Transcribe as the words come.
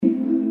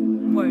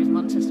Whereas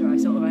Manchester, I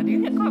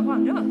do get quite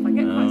wound up. I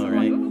get quite sort of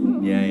like, ooh.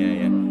 Yeah.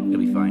 It'll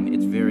be fine.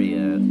 It's very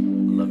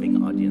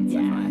loving audience, I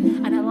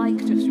find. And I like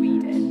just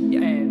reading. Yeah.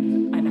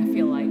 And I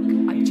feel like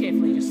I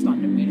cheerfully just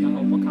stand and read my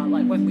whole book out.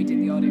 Like when we did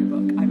the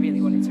audiobook, I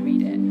really wanted to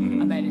read it.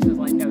 Mm-hmm. And then it was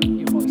like, no,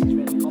 your voice is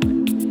really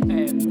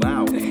common.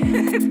 Wow.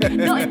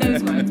 Not in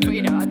those words, but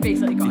I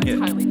basically got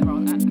entirely the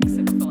wrong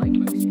accent for like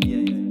most people. Yeah.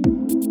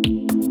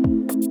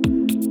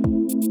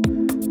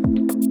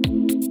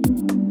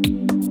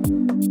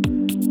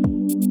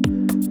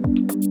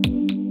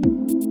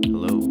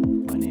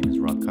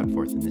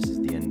 And this is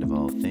The End of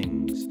All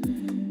Things,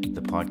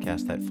 the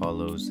podcast that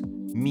follows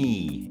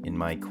me in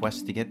my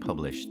quest to get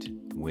published,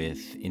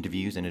 with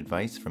interviews and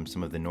advice from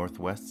some of the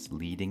Northwest's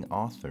leading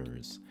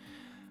authors.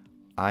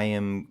 I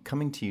am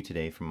coming to you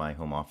today from my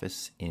home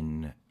office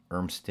in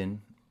Urmston,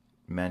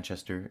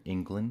 Manchester,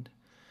 England.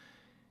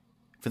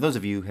 For those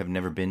of you who have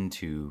never been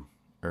to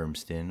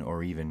Urmston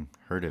or even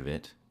heard of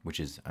it, which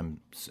is,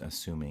 I'm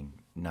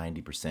assuming,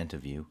 90%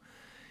 of you,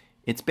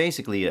 it's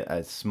basically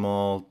a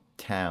small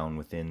town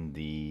within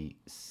the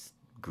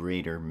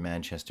greater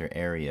Manchester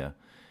area,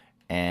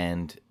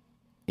 and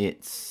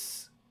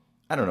it's,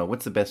 I don't know,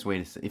 what's the best way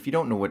to say, if you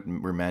don't know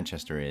where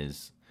Manchester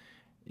is,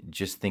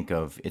 just think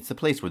of, it's the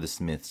place where the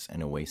Smiths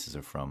and Oasis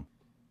are from.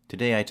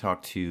 Today I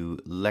talked to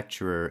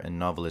lecturer and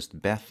novelist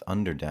Beth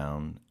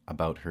Underdown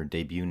about her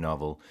debut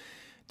novel,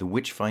 The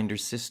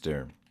Witchfinder's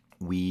Sister.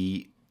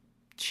 We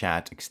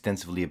chat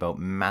extensively about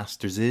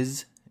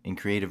masterses in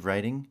creative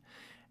writing,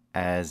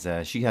 as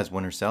she has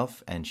one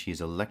herself, and she's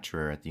a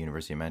lecturer at the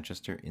University of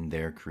Manchester in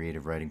their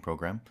creative writing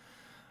program.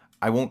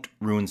 I won't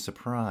ruin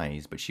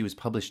surprise, but she was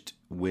published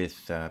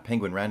with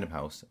Penguin Random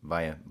House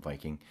via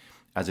Viking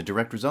as a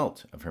direct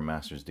result of her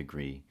master's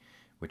degree,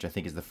 which I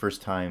think is the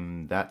first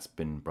time that's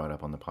been brought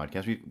up on the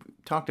podcast. We've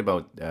talked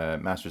about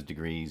master's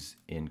degrees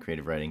in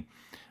creative writing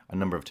a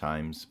number of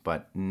times,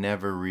 but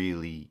never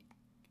really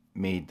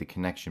made the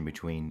connection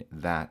between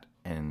that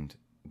and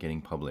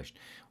getting published.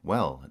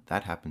 Well,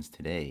 that happens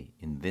today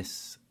in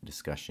this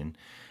discussion.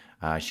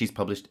 She's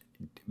published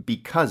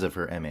because of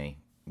her MA,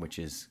 which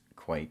is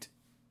quite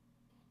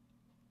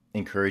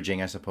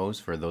encouraging, I suppose,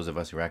 for those of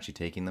us who are actually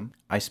taking them.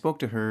 I spoke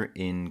to her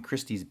in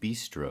Christie's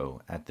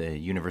Bistro at the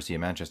University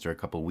of Manchester a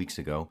couple of weeks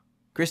ago.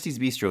 Christie's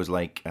Bistro is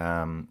like,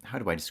 how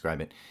do I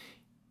describe it?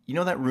 You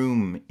know that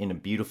room in A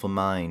Beautiful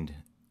Mind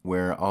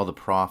where all the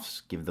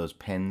profs give those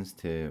pens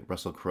to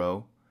Russell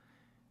Crowe?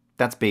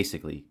 That's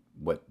basically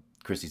what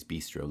Christie's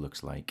Bistro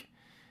looks like.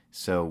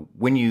 So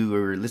when you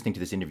are listening to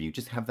this interview,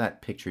 just have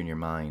that picture in your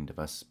mind of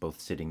us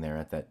both sitting there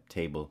at that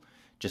table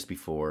just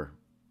before,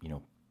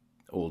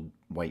 old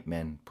white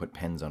men put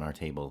pens on our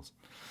tables.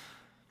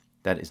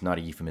 That is not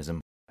a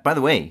euphemism. By the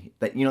way,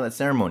 that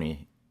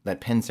ceremony, that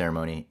pen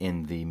ceremony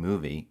in the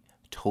movie,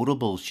 total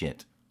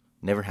bullshit.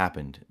 Never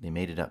happened. They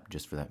made it up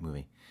just for that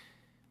movie.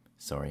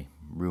 Sorry,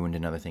 ruined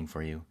another thing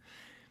for you.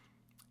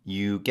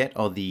 You get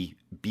all the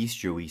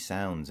bistro-y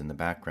sounds in the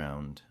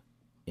background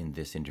in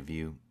this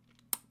interview.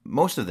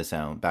 Most of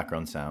the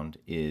background sound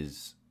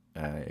is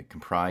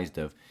comprised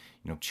of,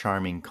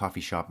 charming coffee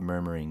shop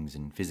murmurings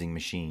and fizzing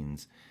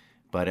machines.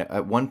 But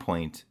at one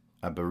point,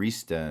 a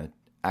barista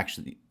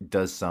actually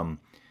does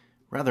some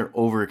rather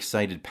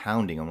overexcited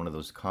pounding on one of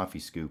those coffee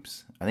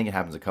scoops. I think it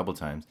happens a couple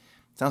times.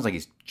 It sounds like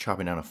he's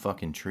chopping down a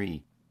fucking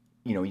tree.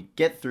 You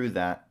get through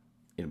that,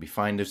 it'll be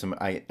fine. There's some,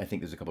 I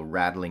think there's a couple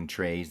rattling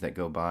trays that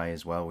go by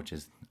as well, which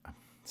is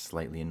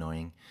slightly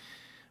annoying.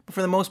 But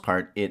for the most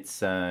part,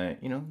 it's, I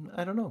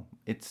don't know.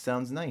 It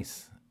sounds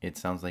nice. It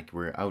sounds like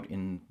we're out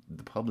in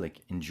the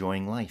public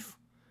enjoying life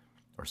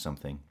or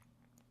something.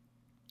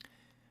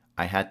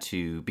 I had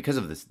to, because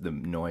of the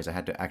noise, I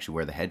had to actually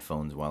wear the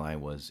headphones while I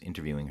was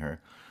interviewing her,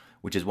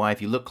 which is why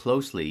if you look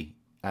closely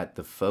at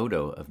the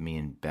photo of me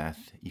and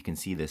Beth, you can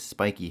see the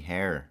spiky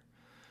hair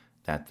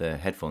that the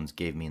headphones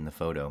gave me in the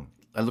photo.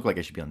 I look like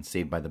I should be on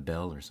Saved by the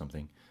Bell or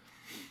something.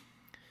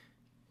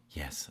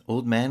 Yes,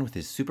 old man with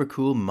his super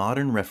cool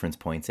modern reference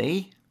points,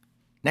 eh?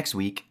 Next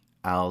week,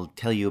 I'll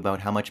tell you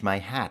about how much my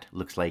hat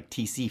looks like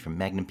TC from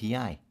Magnum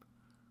P.I.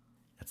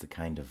 That's the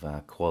kind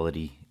of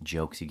quality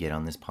jokes you get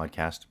on this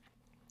podcast.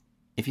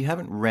 If you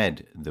haven't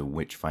read The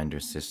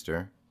Witchfinder's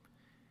Sister,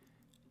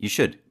 you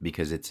should,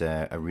 because it's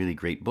a really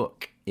great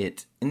book. In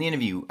the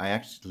interview, I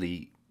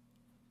actually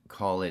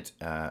call it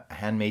A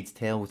Handmaid's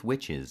Tale with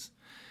Witches.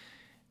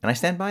 And I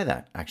stand by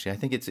that, actually. I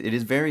think it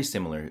is very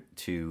similar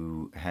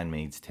to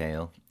Handmaid's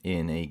Tale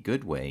in a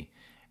good way.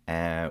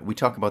 We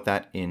talk about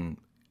that in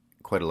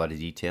quite a lot of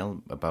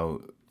detail,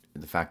 about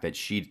the fact that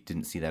she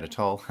didn't see that at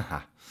all.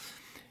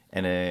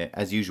 And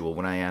as usual,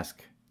 when I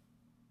ask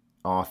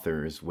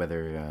authors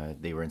whether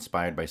they were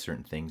inspired by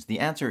certain things, the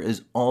answer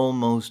is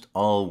almost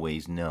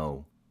always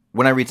no.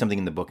 When I read something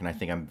in the book and I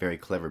think I'm very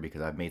clever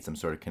because I've made some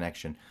sort of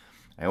connection,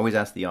 I always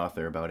ask the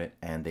author about it,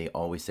 and they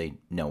always say,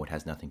 no, it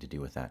has nothing to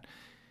do with that.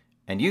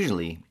 And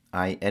usually,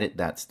 I edit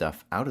that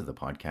stuff out of the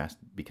podcast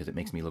because it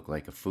makes me look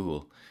like a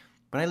fool.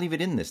 But I leave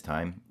it in this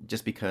time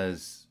just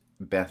because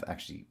Beth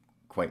actually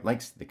quite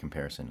likes the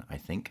comparison, I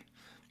think,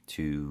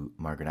 to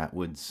Margaret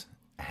Atwood's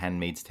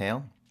Handmaid's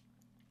Tale.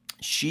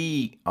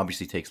 She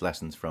obviously takes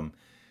lessons from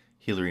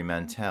Hilary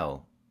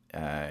Mantel.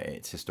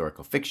 It's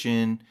historical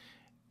fiction,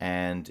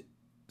 and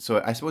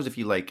so I suppose if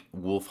you like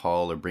Wolf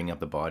Hall or Bring Up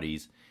the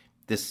Bodies,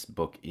 this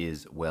book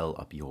is well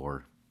up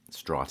your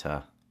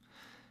strata.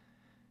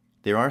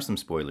 There are some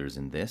spoilers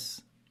in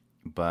this,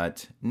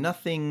 but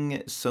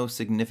nothing so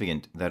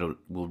significant that it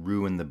will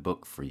ruin the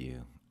book for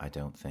you, I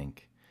don't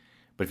think.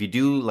 But if you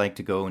do like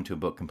to go into a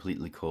book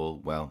completely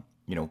cold, well,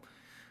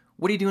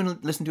 what are you doing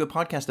listening to a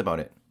podcast about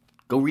it?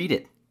 Go read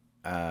it.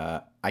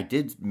 I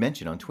did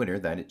mention on Twitter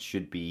that it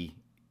should be,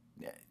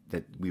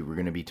 that we were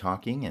going to be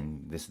talking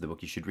and this is the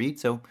book you should read.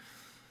 So,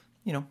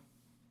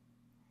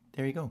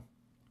 there you go.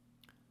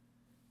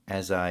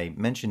 As I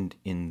mentioned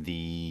in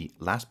the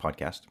last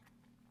podcast,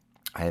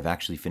 I have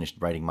actually finished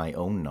writing my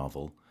own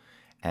novel.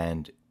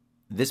 And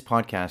this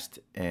podcast,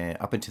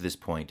 up until this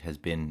point, has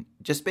been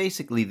just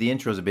basically, the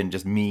intros have been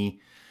just me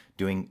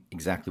doing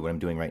exactly what I'm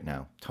doing right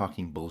now,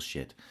 talking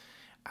bullshit.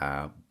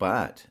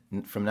 But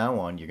from now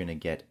on, you're going to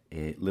get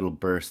little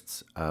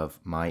bursts of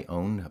my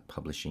own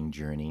publishing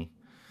journey.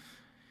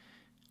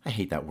 I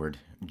hate that word,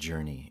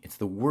 journey. It's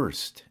the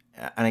worst.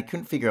 And I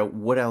couldn't figure out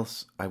what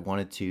else I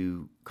wanted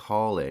to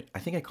call it. I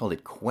think I called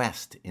it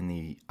Quest in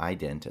the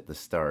ident at the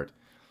start,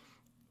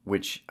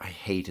 which I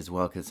hate as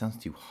well because it sounds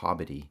too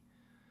hobbity.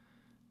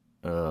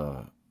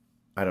 I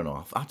don't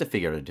know. I'll have to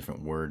figure out a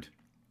different word.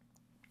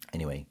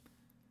 Anyway,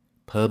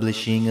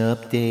 publishing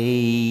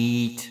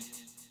update.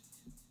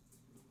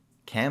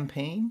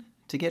 Campaign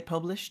to get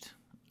published?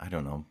 I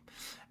don't know.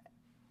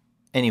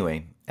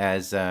 Anyway,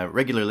 as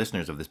regular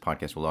listeners of this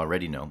podcast will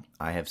already know,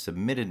 I have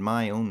submitted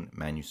my own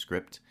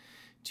manuscript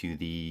to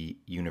the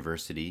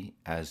university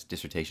as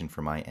dissertation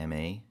for my MA.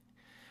 I'm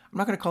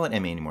not going to call it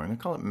MA anymore. I'm going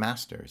to call it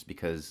Masters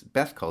because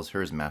Beth calls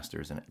hers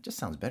Masters, and it just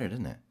sounds better,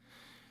 doesn't it?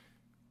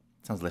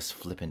 It sounds less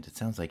flippant. It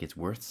sounds like it's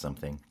worth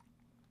something.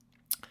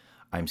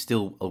 I'm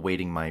still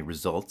awaiting my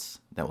results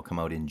that will come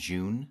out in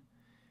June.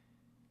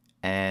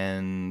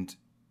 And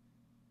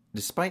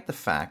despite the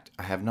fact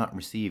I have not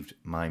received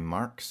my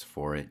marks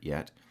for it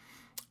yet,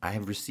 I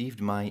have received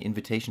my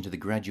invitation to the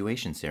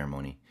graduation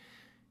ceremony.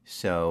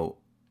 So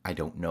I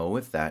don't know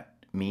if that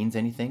means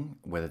anything,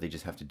 whether they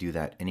just have to do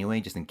that anyway,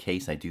 just in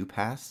case I do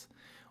pass,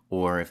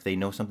 or if they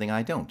know something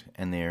I don't,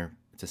 and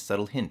it's a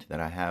subtle hint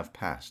that I have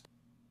passed.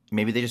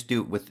 Maybe they just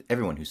do it with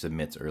everyone who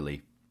submits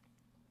early.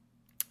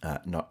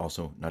 Not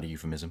a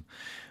euphemism,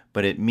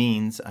 but it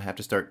means I have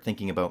to start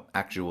thinking about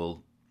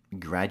actual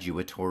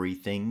graduatory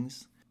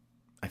things.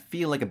 I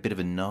feel like a bit of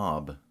a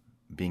knob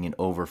being an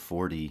over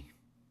 40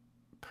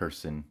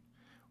 person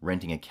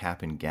renting a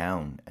cap and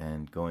gown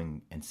and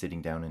going and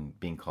sitting down and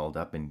being called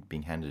up and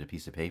being handed a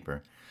piece of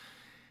paper.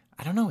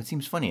 I don't know. It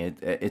seems funny.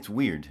 It's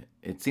weird.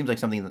 It seems like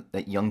something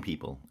that young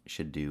people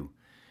should do,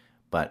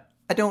 but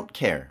I don't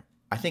care.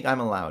 I think I'm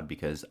allowed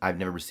because I've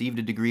never received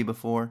a degree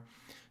before.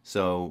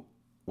 So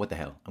what the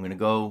hell? I'm going to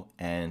go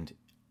and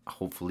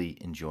hopefully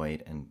enjoy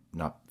it and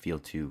not feel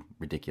too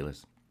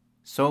ridiculous.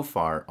 So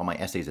far, all my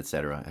essays,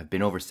 etc., have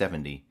been over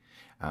 70.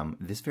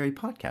 This very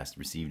podcast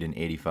received an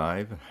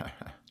 85.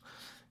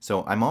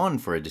 So I'm on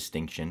for a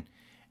distinction,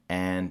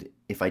 and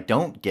if I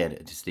don't get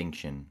a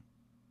distinction,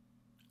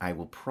 I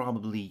will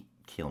probably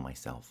kill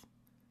myself.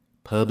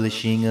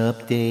 Publishing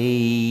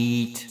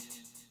update.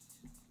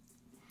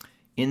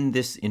 In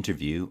this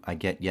interview, I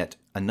get yet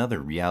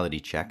another reality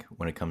check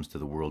when it comes to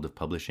the world of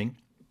publishing.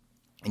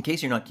 In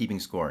case you're not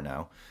keeping score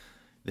now,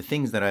 the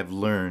things that I've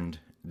learned,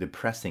 the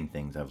pressing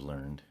things I've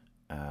learned,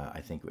 I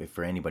think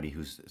for anybody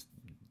who's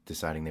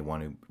deciding they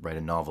want to write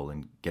a novel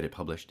and get it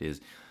published is,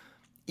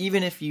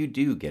 even if you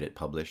do get it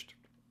published,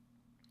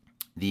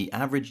 the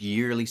average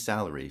yearly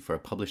salary for a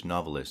published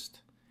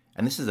novelist,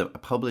 and this is a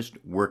published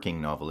working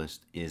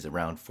novelist, is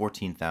around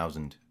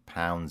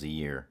 £14,000 a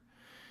year.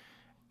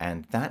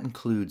 And that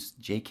includes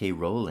J.K.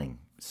 Rowling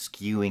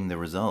skewing the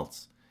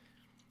results.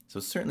 So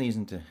it certainly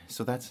isn't,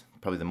 so that's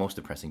probably the most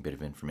depressing bit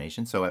of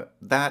information. So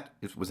that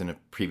was in a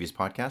previous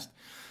podcast.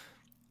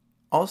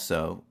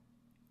 Also,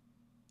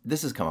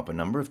 this has come up a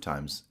number of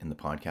times in the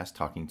podcast,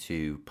 talking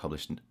to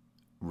published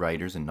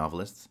writers and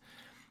novelists.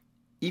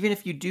 Even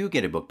if you do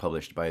get a book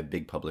published by a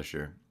big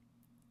publisher,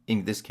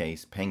 in this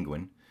case,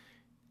 Penguin,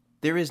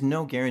 there is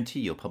no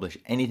guarantee you'll publish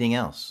anything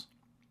else.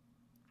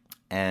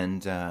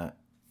 And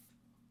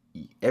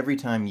every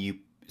time you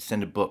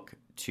send a book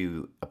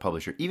to a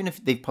publisher, even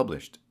if they've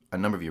published a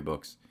number of your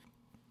books,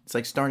 it's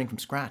like starting from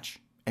scratch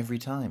every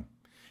time.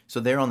 So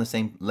they're on the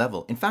same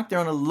level. In fact, they're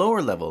on a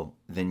lower level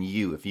than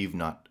you if you've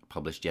not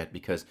published yet,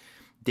 because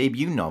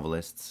debut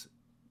novelists,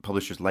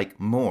 publishers like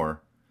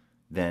more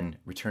than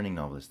returning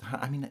novelists.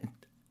 I mean,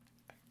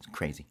 it's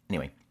crazy.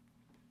 Anyway,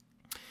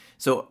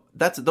 so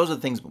those are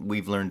the things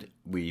we've learned.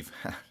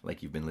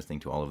 Like you've been listening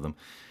to all of them.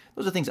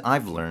 Those are things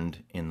I've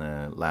learned in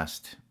the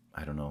last,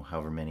 I don't know,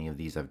 however many of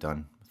these I've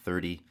done,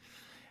 30.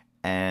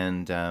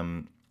 And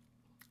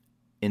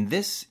in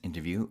this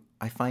interview,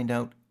 I find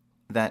out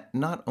that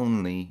not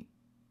only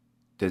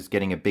does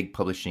getting a big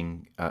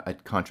publishing, a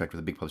contract with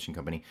a big publishing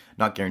company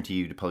not guarantee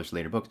you to publish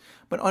later books,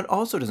 but it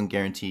also doesn't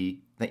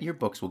guarantee that your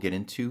books will get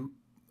into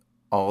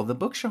all the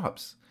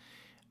bookshops.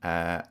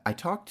 I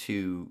talked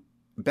to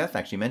Beth.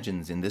 Actually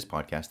mentions in this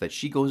podcast that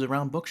she goes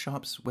around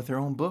bookshops with her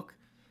own book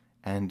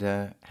and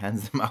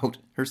hands them out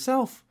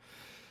herself.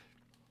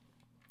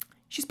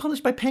 She's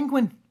published by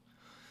Penguin.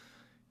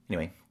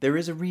 Anyway, there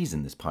is a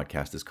reason this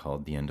podcast is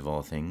called The End of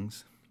All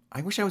Things.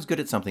 I wish I was good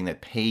at something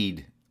that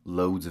paid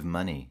loads of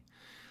money,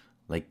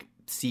 like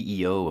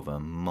CEO of a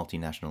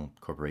multinational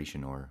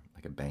corporation or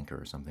like a banker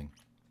or something.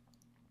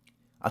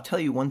 I'll tell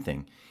you one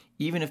thing,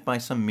 even if by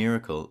some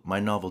miracle my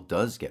novel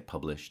does get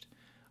published,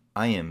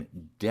 I am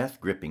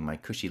death-gripping my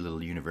cushy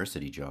little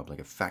university job like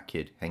a fat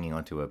kid hanging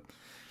onto a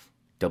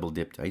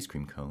double-dipped ice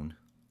cream cone.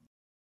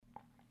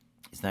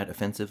 Is that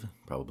offensive?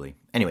 Probably.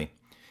 Anyway,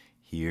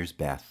 here's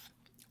Beth.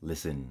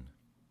 Listen.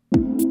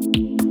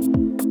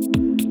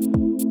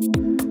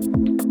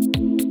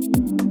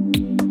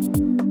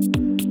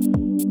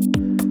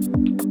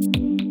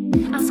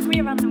 Ask me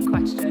a random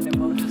question and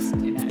we'll just,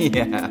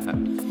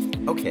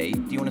 Yeah. Okay,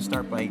 do you want to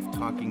start by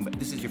talking...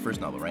 This is your first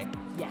novel, right?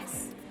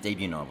 Yes.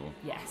 Debut novel.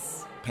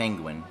 Yes.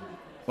 Penguin.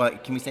 Well,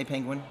 can we say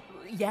Penguin?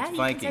 Yeah, It's you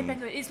Viking. can say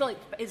Penguin.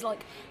 It's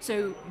like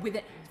so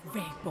within it's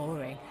very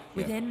boring.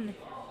 Within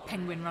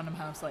Penguin Random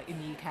House, like in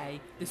the UK,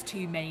 there's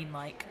two main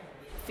like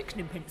fiction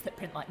imprints that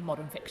print like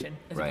modern fiction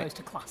as Right. opposed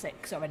to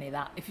classics or any of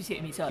that. If you see what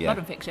I mean, so like Yeah.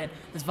 modern fiction,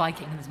 there's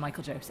Viking and there's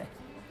Michael Joseph.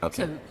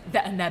 Okay. So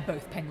and they're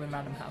both Penguin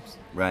Random House.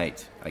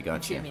 Right, I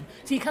got See you. what I mean?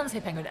 So you can say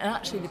Penguin, and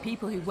actually the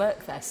people who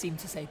work there seem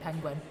to say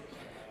Penguin,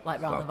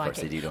 like rather Well, than of course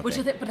Viking. they do, don't Which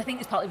they? I think, but I think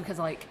it's partly because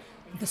like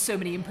there's so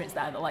many imprints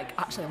there that like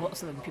actually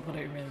lots of them people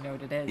don't really know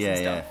what it is Yeah, and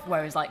stuff. yeah.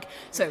 Whereas like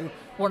so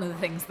one of the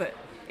things that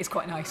is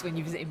quite nice when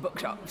you visit in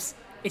bookshops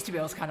is to be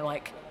able to kind of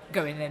like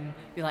go in and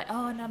be like,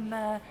 oh, and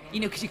I'm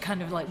because you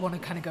kind of like want to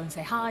kind of go and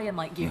say hi and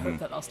like you hope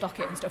that they'll stock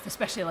it and stuff,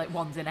 especially like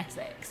ones in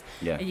Essex.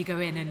 Yeah. And you go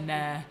in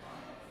and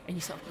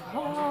you sort of go,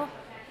 oh,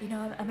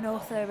 I'm an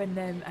author and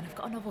I've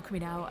got a novel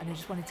coming out and I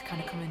just wanted to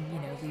kind of come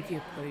and leave you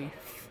a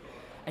proof.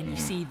 And you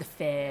see the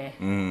fear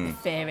in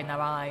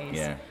their eyes,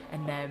 Yeah.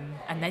 and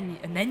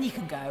then you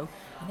can go,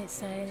 and it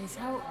says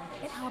how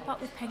about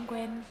with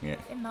Penguin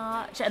in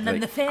March, and then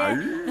Like,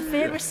 the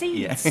fear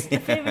recedes, Yeah. the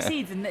fear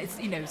recedes, and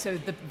it's so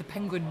the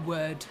Penguin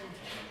word.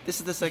 This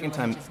is the second Which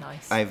time is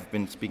nice. I've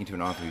been speaking to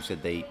an author who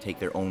said they take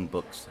their own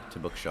books to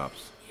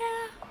bookshops. Yeah.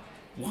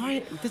 Why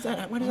does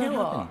that You happen?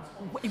 know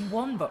what? In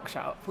one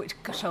bookshop, which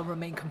shall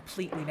remain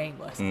completely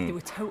nameless, they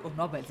were total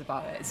knobheads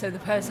about it. So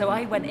so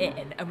I went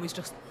in and was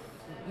just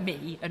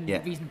me and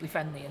Yeah. reasonably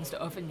friendly and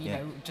stuff, and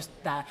Yeah. just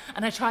there.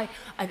 And I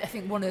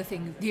think one of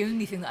the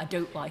only thing that I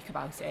don't like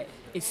about it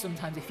is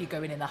sometimes if you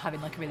go in and they're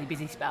having like a really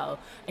busy spell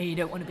and you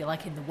don't want to be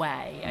like in the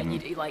way, and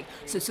you like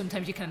so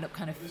sometimes you can end up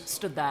kind of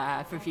stood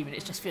there for a few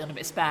minutes just feeling a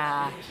bit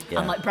spare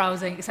and like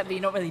browsing, except that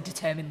you're not really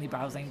determinedly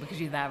browsing because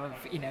you're there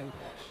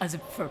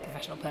for a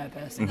professional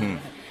purpose.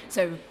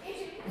 So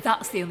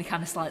that's the only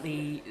kind of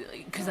slightly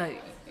because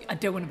I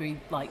don't want to be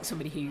like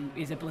somebody who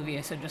is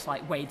oblivious and just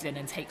like wades in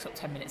and takes up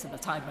 10 minutes of the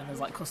time when there's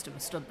like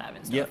customers stood there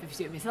and stuff. Yep. If you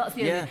see what I mean. So that's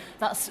the only,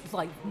 that's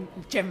like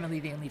generally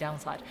the only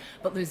downside.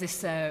 But there's this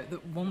the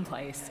one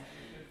place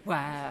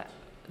where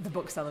the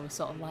bookseller was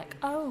sort of like,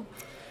 oh,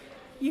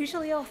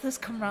 usually authors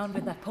come round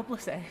with their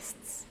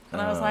publicists, and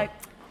I was like,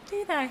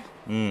 do they?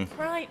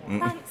 Right,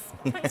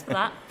 thanks for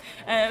that.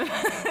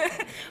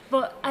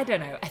 But I don't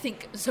know. I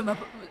think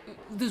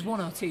there's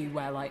one or two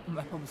where like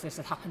my publicist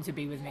has happened to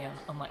be with me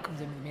and like comes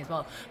in with me as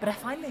well. But I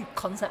find the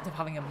concept of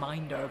having a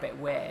minder a bit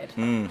weird.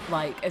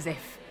 Like as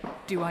if,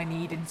 do I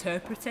need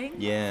interpreting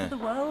for the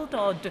world,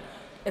 or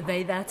are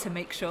they there to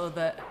make sure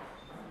that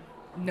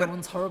no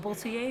one's horrible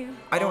to you?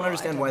 I don't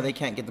understand why they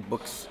can't get the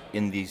books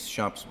in these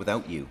shops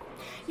without you.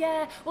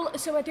 Yeah, well,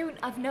 so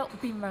I've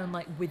not been around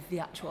like with the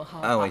actual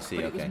hardback. Oh, I see,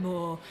 But it was okay.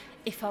 more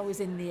if I was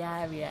in the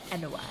area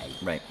anyway.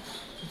 Right.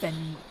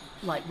 Then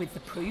like with the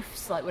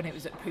proofs, like when it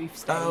was at proof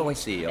stage. Oh, I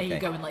see, And you okay.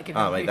 go and like give Oh,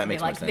 them a right, proof that and be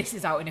makes more like, sense. this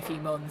is out in a few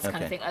months, kind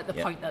Okay, of thing, at the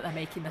yeah. point that they're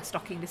making their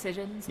stocking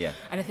decisions. Yeah.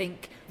 And I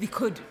think they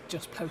could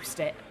just post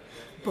it.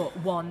 But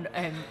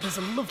there's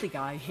a lovely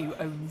guy who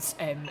owns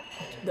a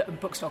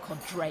bookstore called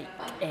Drake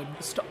in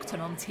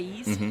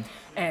Stockton-on-Tees,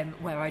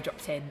 where I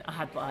dropped in. I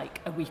had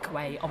like a week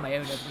away on my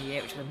own over the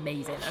year, which was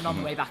amazing. And on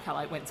the way back, I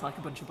like went to like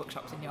a bunch of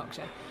bookshops in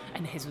Yorkshire,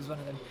 and his was one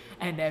of them.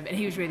 And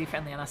he was really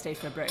friendly, and I stayed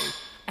for a brew.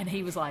 And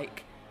he was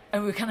like,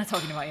 and we were kind of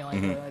talking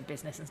about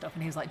business and stuff,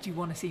 and he was like, do you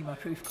want to see my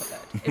proof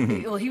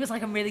cupboard? Well, he was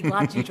like, I'm really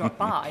glad you dropped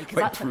by.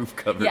 My proof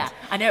cupboard. Yeah,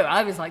 I know.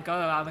 I was like, oh,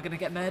 am I going to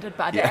get murdered?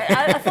 But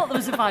I thought there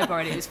was a vibe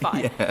already. It was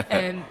fine.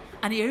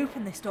 And he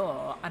opened this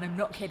door, and I'm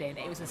not kidding,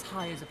 it was as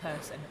high as a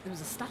person. There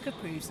was a stack of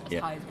proofs as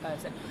high as a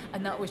person,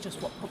 and that was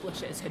just what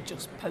publishers had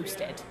just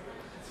posted.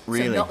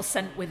 Really? So not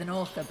sent with an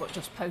author, but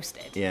just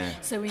posted. Yeah.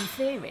 So in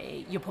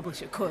theory, your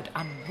publisher could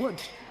and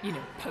would,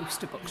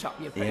 post to bookshop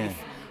your proof. Yeah.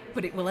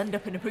 But it will end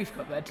up in a proof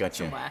cupboard Gotcha.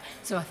 somewhere.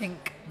 So I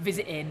think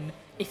visiting,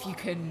 if you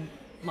can,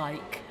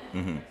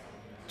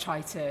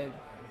 try to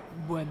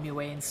worm your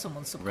way in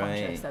someone's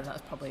subconscious, Right. then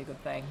that's probably a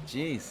good thing.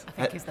 Jeez. I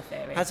think is the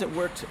theory. Has it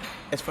worked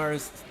as far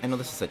as, I know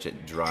this is such a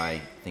dry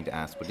thing to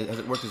ask, but has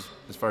it worked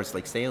as far as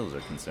like sales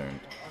are concerned?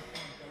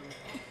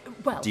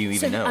 Well, Do you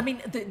even know? I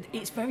mean,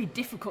 it's very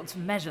difficult to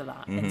measure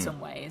that in some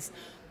ways,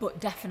 but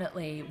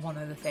definitely one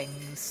of the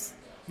things,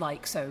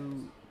 like, so,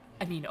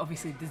 I mean,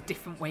 obviously there's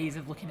different ways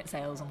of looking at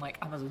sales, and like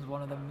Amazon's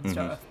one of them and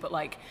stuff, but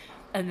like,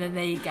 and then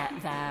they get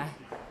their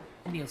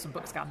Nielsen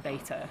Bookscan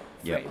data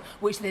through, Yep.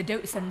 which they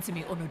don't send to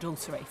me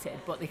unadulterated,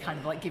 but they kind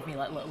of like give me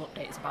like little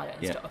updates about it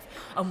and Yeah. stuff.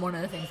 And one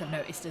of the things I've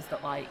noticed is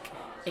that like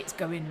it's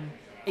going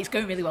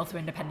really well through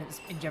independents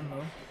in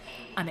general,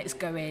 and it's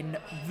going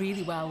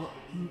really well,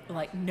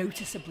 like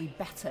noticeably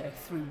better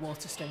through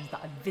Waterstones that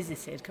I've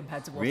visited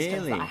compared to Waterstones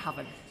Really? that I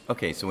haven't.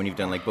 Okay, so when you've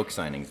done like book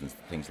signings and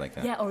things like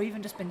that. Yeah, or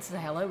even just been to say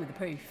hello with the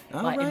proof,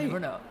 Oh, like in right. the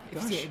run-up,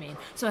 if you see Gosh. what I mean.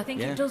 So I think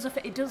Yeah.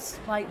 it does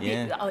like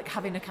Yeah. like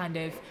having a kind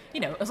of, you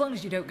know, as long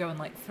as you don't go and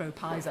like throw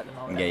pies at them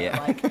or whatever, Yeah, yeah.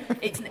 like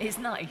it's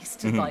nice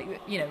to like,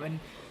 you know. And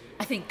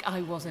I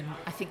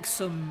think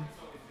some,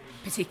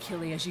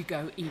 particularly as you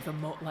go even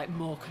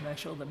more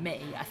commercial than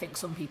me, I think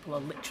some people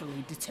are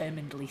literally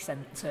determinedly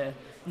sent to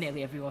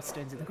nearly every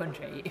Waterstones in the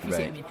country, if you see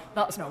what I Right. mean.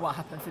 That's not what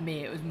happened for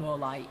me. It was more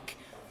like,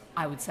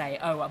 I would say,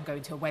 oh, I'm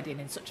going to a wedding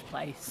in such a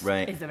place.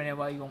 Right. Is there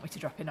anywhere you want me to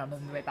drop in on the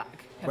way back?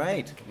 kind of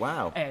Right. thing.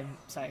 Wow.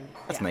 So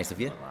That's yeah. nice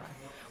of you.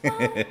 Well,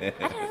 I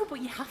don't know,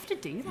 but you have to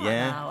do that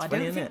Yeah, now. it's I funny,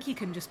 don't isn't think it? you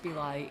can just be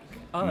like,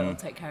 oh, it'll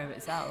take care of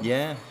itself.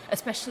 Yeah.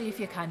 Especially if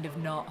you're kind of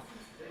not,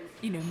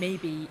 you know,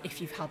 maybe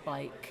if you've had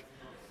like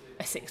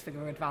a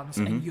 6-figure advance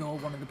and you're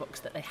one of the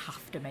books that they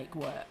have to make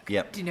work.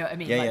 Yep. Do you know what I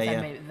mean? Yeah, like, yeah, then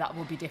yeah. maybe that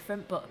will be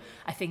different. But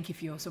I think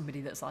if you're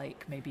somebody that's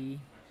like maybe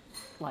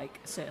like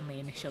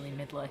certainly initially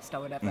mid-list or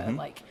whatever,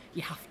 like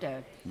you have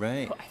to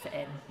Right. put effort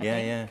in. I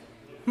Yeah,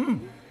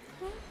 think.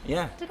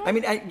 yeah. Did I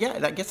mean, I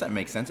guess that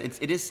makes sense.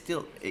 It is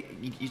still,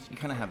 you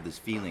kind of have this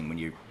feeling when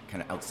you're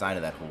kind of outside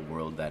of that whole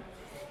world that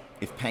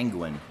if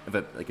Penguin, if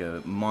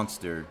a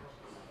monster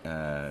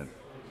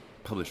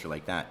publisher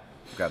like that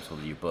grabs hold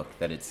of your book,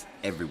 that it's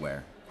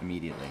everywhere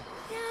immediately.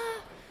 Yeah,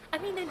 I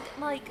mean, and,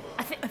 like,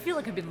 I feel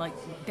like I've been like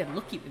dead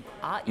lucky with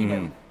that, you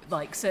know.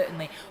 Like,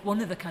 certainly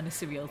one of the kind of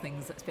surreal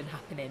things that's been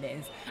happening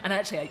is, and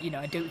actually, you know,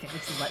 I don't think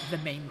this is like the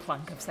main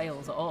plank of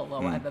sales at all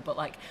or whatever, but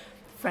like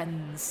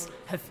friends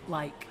have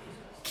like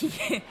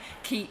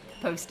keep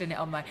posting it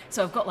on my.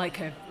 So I've got like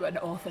an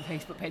author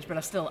Facebook page, but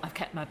I've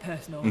kept my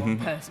personal one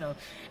personal,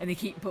 and they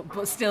keep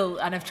but still,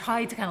 and I've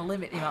tried to kind of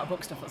limit the amount of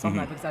book stuff that's on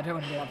there because I don't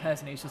want to be that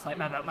person who's just like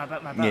my book.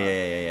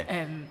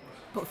 Yeah.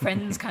 But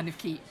friends kind of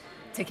keep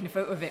taking a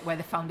photo of it where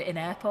they found it in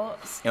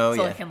airports. Oh,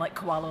 so yeah. like in like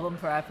Kuala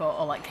Lumpur airport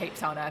or like Cape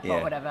Town airport Yeah.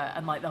 or whatever,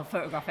 and like they'll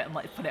photograph it and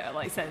like put it at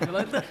like saying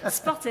like,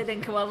 spotted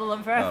in Kuala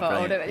Lumpur airport or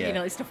brilliant, whatever, yeah. you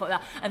know, like, stuff like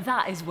that. And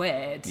that is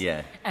weird.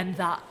 Yeah. And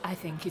that I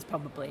think is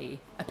probably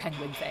a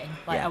Penguin thing.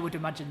 Like Yeah. I would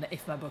imagine that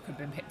if my book had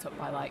been picked up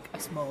by like a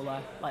smaller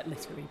like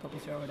literary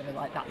publisher or whatever,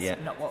 like that's Yeah.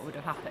 not what would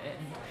have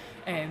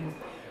happened.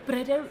 But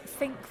I don't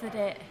think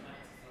that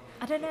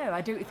I don't know. I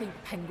don't think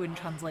Penguin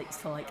translates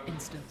to like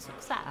instant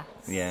success.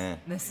 Yeah.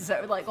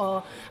 Necessarily, like,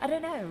 or I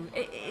don't know.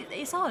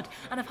 It's odd,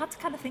 and I've had to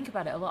kind of think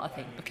about it a lot. I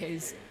think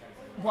because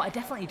what I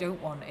definitely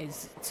don't want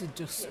is to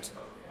just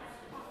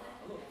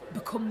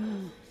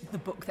become the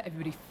book that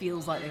everybody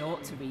feels like they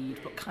ought to read,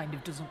 but kind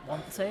of doesn't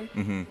want to.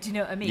 Do you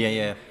know what I mean?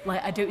 Yeah.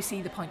 Like, I don't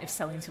see the point of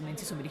selling something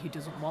to somebody who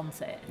doesn't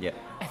want it. Yeah.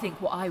 I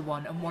think what I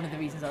want, and one of the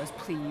reasons I was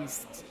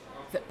pleased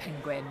that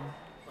Penguin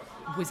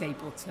was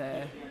able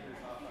to,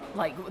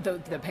 like,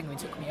 the Penguin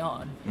took me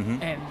on,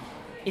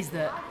 is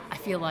that I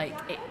feel like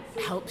it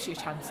helps your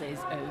chances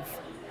of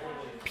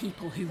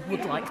people who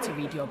would like to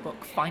read your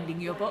book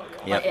finding your book.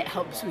 Yep. Like, it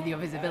helps with your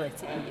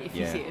visibility, if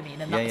you Yeah. see what I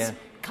mean. And Yeah, that's yeah.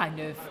 kind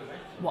of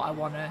what I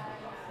want to.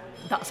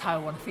 That's how I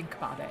want to think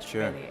about it.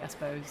 Sure. Really, I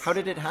suppose. How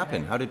did it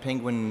happen? How did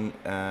Penguin?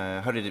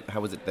 How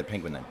was it that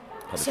Penguin then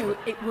published So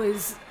it?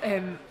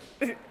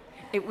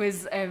 it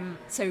was.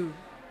 So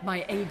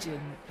my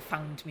agent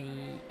found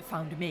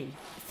me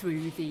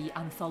through the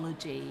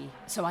anthology.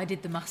 So I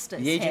did the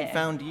masters. The agent here.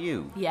 found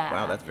you. Yeah.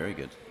 Wow, that's very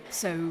good.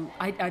 So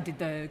I did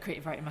the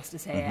creative writing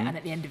masters here, and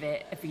at the end of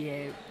it, every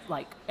year,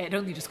 like it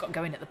only just got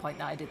going at the point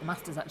that I did the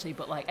masters actually,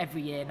 but like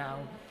every year now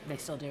they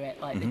still do it.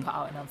 Like they put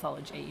out an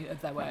anthology of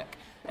their work,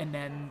 and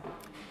and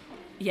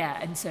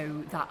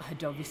so that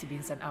had obviously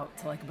been sent out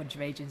to like a bunch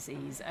of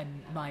agencies, and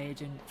my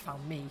agent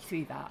found me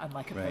through that and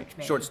like approached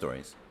me. Short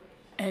stories.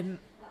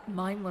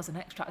 Mine was an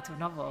extract of a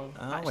novel.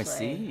 Oh, I actually.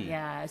 see.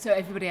 Yeah, so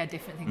everybody had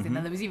different things in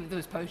there. There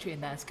was poetry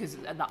in there because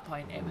at that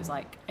point it was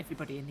like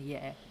everybody in the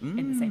year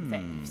in the same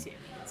thing. You see what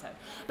I mean? So,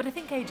 but I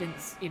think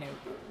agents, you know,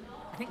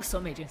 I think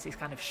some agencies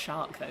kind of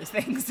shark those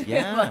things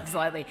Yeah. like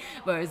slightly.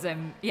 Whereas,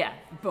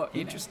 but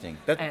you Interesting.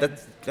 know,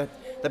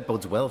 That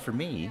bodes well for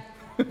me.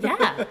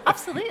 yeah,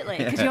 absolutely.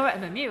 Because you're at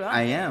MMU, aren't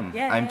I you? am.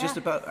 Yeah, I'm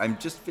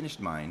just finished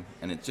mine,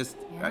 and it's just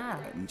Yeah.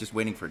 I'm just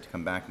waiting for it to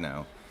come back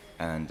now,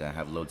 and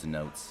have loads of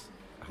notes.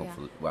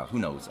 Hopefully, well, who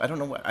knows? I don't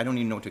know. I don't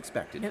even know what to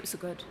expect. Notes are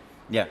good.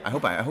 Yeah, I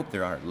hope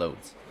there are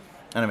loads,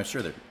 and I'm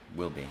sure there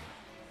will be.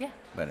 Yeah.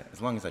 But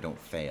as long as I don't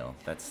fail,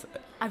 that's.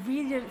 I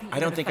really don't think. I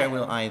don't think I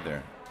will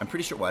either. I'm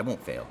pretty sure. Well, I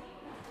won't fail,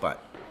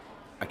 but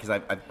because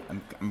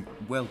I'm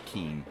well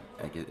keen,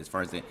 like, as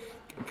far as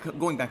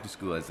going back to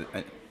school as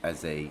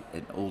an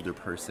older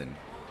person.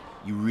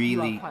 You You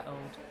really... are quite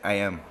old. I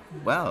am.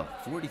 Well,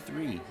 43.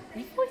 Are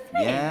you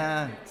 43?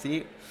 Yeah.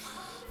 See?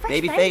 Fresh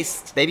Baby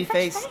faced. face. Baby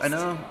Fresh face. I faced.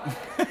 know.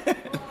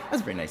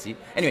 That's very nice of you.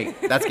 Anyway,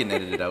 that's getting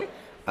edited out.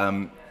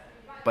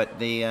 But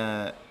they,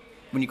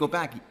 when you go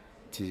back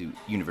to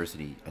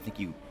university, I think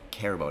you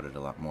care about it a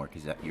lot more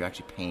because you're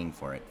actually paying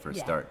for it for a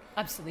start.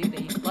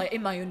 Absolutely. Like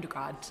in my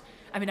undergrad,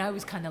 I mean, I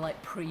was kind of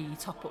like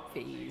pre-top-up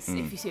fees,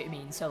 if you see what I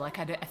mean. So like,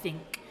 I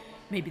think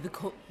maybe the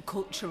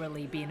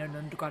culturally being an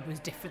undergrad was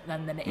different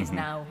then than it is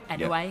now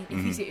anyway,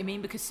 if you see what I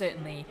mean, because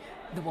certainly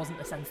there wasn't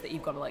the sense that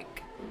you've got to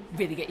like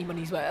really get your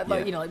money's worth.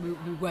 Like, you know, like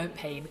we weren't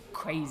paying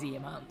crazy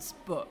amounts,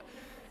 but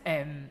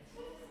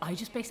I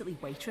just basically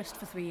waitressed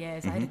for 3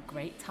 years. I had a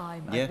great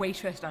time. I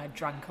waitressed and I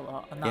drank a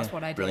lot, and that's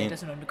what I did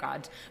as an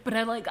undergrad. But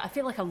I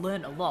feel like I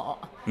learned a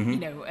lot, you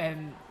know,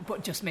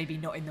 but just maybe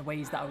not in the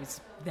ways that I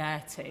was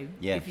there to,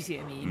 if you see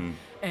what I mean.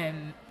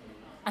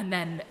 And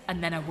then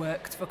I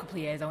worked for a couple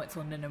of years. I went to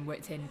London and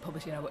worked in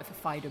publishing. I worked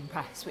for Phaidon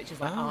Press, which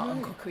is like art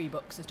and cookery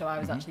books and stuff. I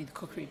was actually the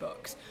cookery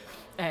books.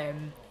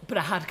 But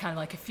I had kind of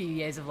like a few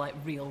years of like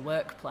real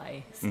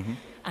workplace.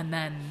 And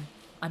then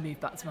I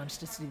moved back to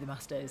Manchester to do the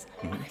Masters,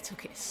 and I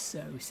took it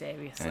so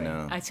seriously. I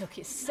know. I took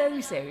it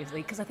so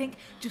seriously because I think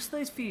just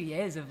those few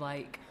years of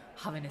like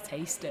having a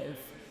taste of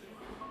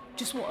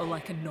just what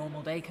like a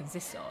normal day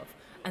consists of,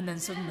 and then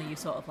suddenly you're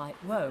sort of like,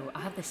 whoa,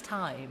 I have this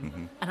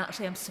time, and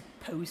actually I'm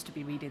supposed to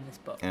be reading this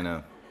book. I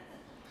know.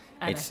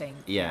 And I think,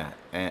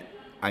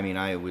 I mean,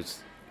 I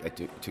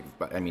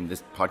mean,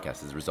 this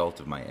podcast is a result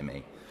of my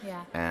MA.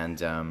 Yeah.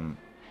 And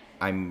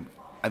I'm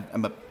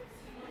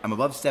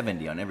above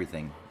 70 on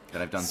everything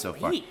that I've done so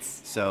far. Sweet.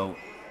 So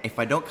if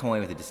I don't come away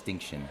with a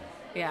distinction,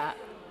 Yeah.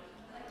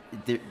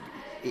 it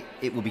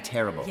will be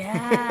terrible.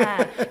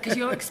 Yeah, because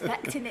you're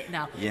expecting it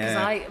now.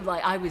 Yeah. Because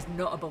I was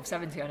not above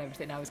 70 on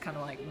everything. I was kind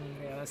of like,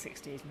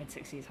 60s,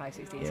 mid-60s, high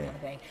 60s kind of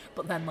thing.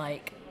 But then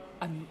like,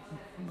 I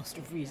must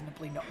have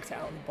reasonably knocked it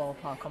out of the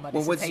ballpark on my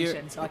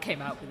dissertation, so I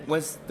came out with it.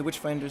 Was The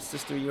Witchfinder's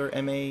Sister your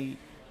MA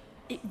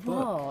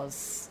book?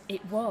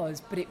 It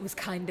was, but it was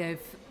kind of...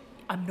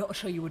 I'm not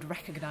sure you would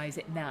recognise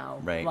it now,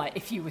 right? Like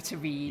if you were to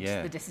read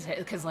the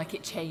dissertation, because like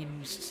it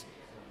changed.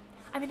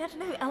 I mean, I don't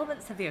know.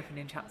 Elements of the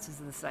opening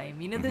chapters are the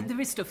same. You know, there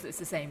is stuff that's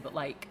the same, but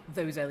like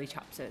those early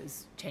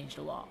chapters changed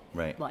a lot,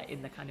 right? Like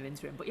in the kind of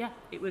interim. But yeah,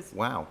 it was.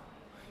 Wow.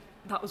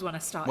 That was when I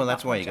started. Well,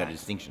 that's why you got a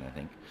distinction, I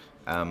think.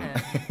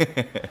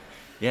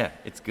 Yeah,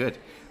 it's good.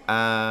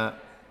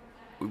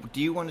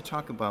 Do you want to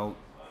talk about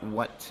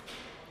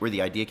where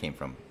the idea came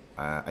from?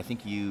 I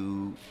think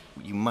you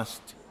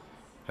must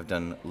have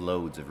done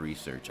loads of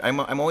research. I'm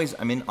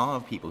in awe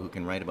of people who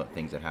can write about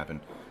things that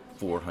happened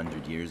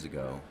 400 years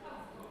ago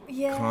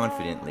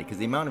confidently, because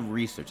the amount of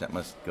research that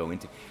must go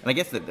into. And I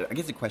guess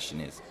the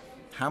question is,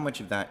 how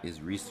much of that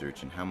is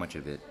research and how much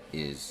of it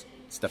is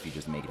stuff you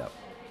just made up?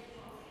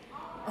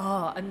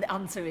 Oh, and the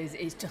answer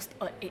is just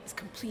it's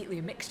completely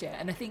a mixture.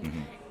 And I think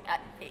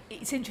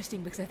it's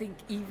interesting because I think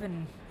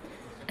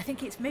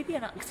it's maybe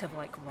an act of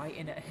like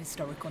writing a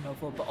historical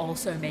novel, but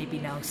also maybe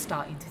now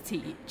starting to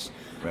teach.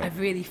 Right. I've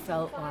really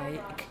felt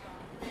like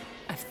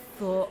I've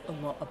thought a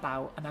lot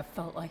about, and I've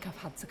felt like I've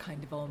had to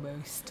kind of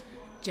almost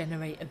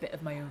generate a bit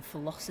of my own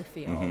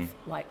philosophy of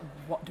like,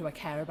 what do I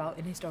care about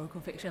in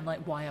historical fiction? Like,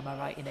 why am I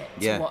writing it?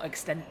 Yeah. To what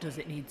extent does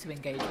it need to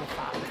engage with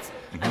fact?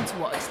 And to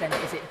what extent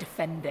is it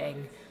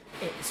defending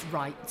its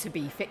right to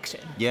be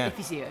fiction, if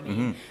you see what I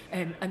mean.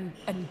 And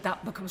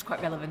that becomes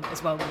quite relevant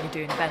as well when you're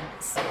doing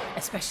events,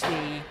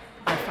 especially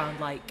I found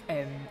like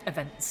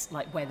events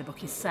like where the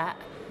book is set,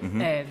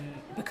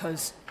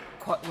 because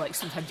quite like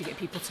sometimes you get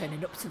people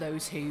turning up to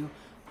those who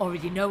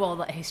already know all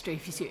that history,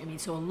 if you see what I mean.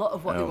 So a lot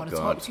of what they want to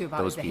talk to you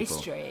about is the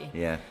history.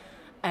 Yeah.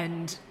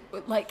 And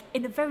like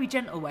in a very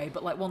gentle way,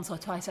 but like once or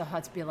twice I've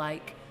had to be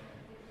like,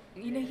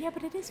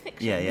 but it is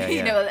fiction. Yeah.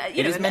 You know,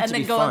 it is meant and to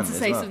then be go fun on to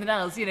say well. something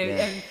else. You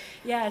know,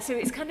 so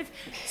it's kind of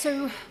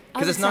so.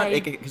 Because it's not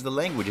because the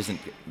language isn't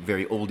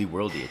very oldie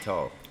worldy at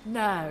all.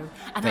 No,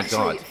 and Thank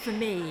actually, God. for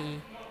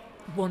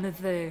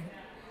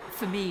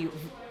me,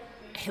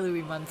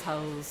 Hilary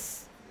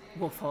Mantel's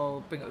Wolf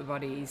Hall, Bring Up the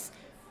Bodies,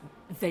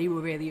 they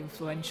were really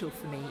influential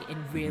for me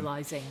in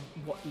realising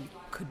what you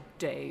could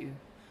do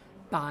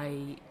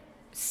by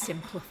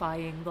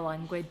simplifying the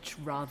language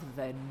rather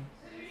than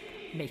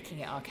making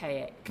it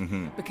archaic.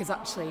 Because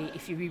actually,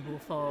 if you read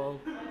Wolf Hall,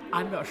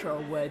 I'm not sure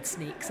a word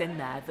sneaks in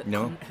there that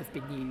couldn't have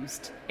been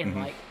used in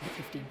like the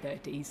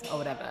 1530s or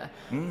whatever.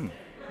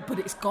 But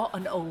it's got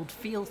an old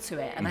feel to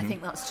it, and I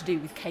think that's to do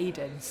with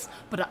cadence.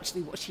 But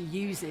actually, what she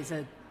uses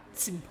are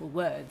simple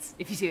words,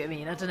 if you see what I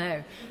mean. I don't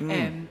know.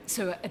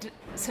 So I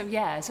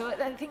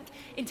think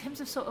in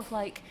terms of sort of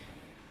like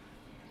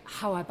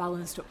how I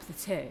balanced up the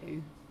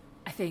two,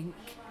 I think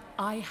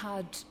I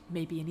had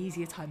maybe an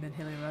easier time than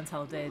Hilary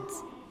Mantel did,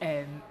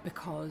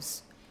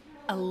 because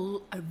a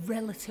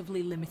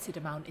relatively limited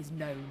amount is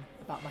known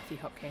about Matthew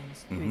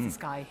Hopkins, who is this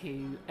guy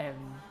who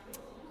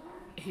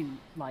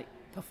like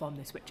performed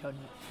this witch hunt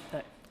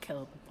that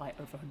killed like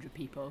over 100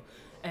 people.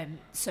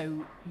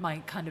 So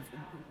my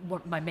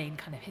main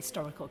kind of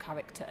historical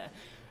character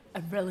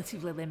a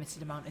relatively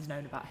limited amount is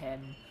known about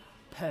him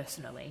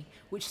personally,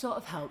 which sort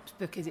of helped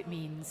because it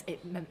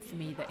meant for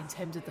me that in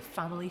terms of the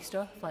family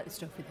stuff, like the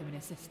stuff with him and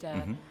his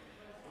sister,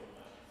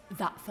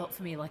 that felt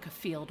for me like a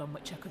field on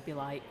which I could be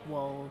like,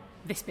 well,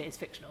 this bit is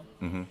fictional,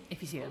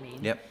 if you see what I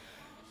mean. Yep.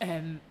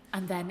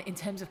 And then in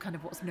terms of kind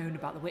of what's known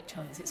about the witch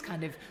hunts, it's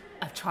kind of,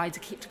 I've tried to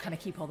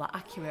keep all that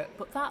accurate,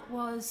 but that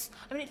was,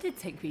 I mean, it did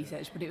take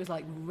research, but it was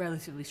like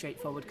relatively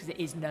straightforward because it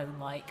is known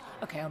like,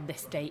 okay, on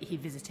this date he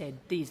visited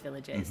these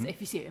villages,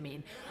 if you see what I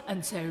mean.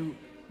 And so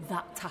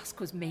that task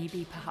was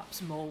maybe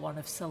perhaps more one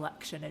of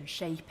selection and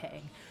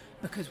shaping,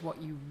 because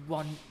what you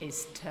want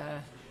is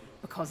to,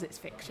 because it's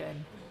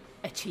fiction,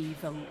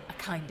 achieve a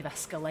kind of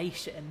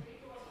escalation,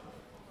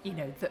 you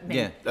know,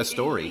 that a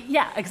story.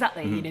 Yeah,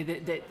 exactly. You know,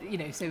 that you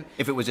know, so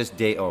if it was just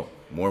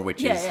more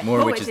witches, yeah,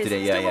 more witches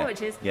today, still more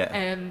witches.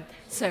 Yeah.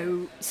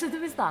 So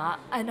there was that,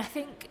 and I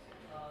think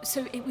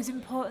so. It was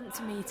important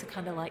to me to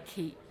kind of like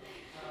keep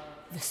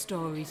the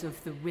stories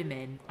of the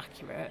women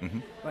accurate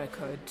where I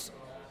could,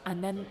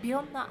 and then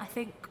beyond that, I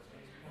think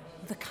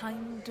the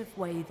kind of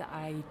way that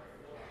I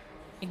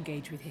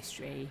engage with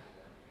history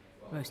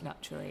most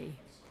naturally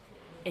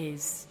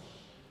is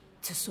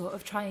to sort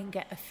of try and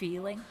get a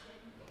feeling.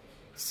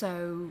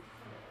 So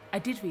I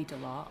did read a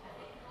lot,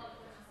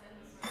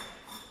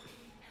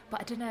 but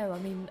I don't know, I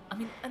mean,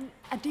 and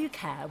I do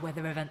care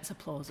whether events are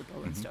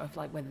plausible and stuff,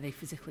 like whether they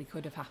physically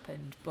could have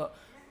happened, but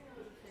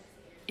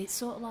it's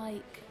sort of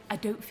like, I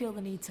don't feel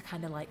the need to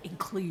kind of like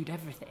include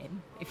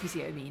everything, if you see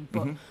what I mean,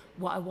 but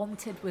what I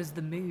wanted was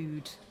the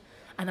mood,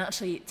 and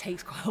actually it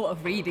takes quite a lot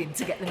of reading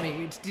to get the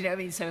mood, do you know what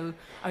I mean? So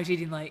I was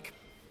reading like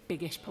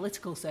biggish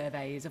political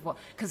surveys of what,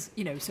 because,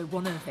 you know, so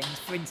one of the things,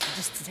 for instance,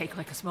 just to take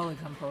like a small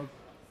example,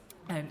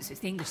 so it's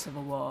the English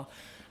Civil War,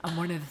 and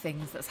one of the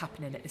things that's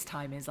happening at this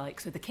time is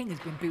like, so the king has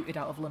been booted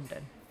out of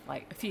London,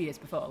 like a few years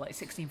before, like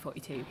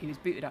 1642, he was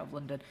booted out of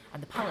London,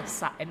 and the palace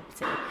sat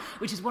empty,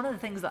 which is one of the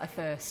things that I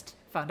first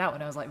found out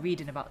when I was like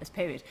reading about this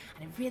period,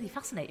 and it really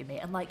fascinated me.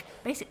 And like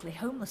basically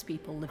homeless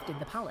people lived in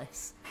the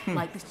palace,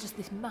 like there's just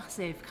this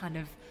massive kind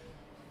of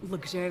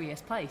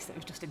luxurious place that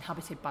was just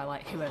inhabited by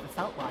like whoever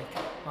felt like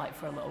it, like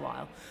for a little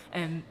while.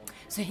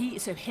 So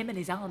him and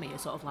his army are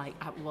sort of like,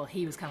 well,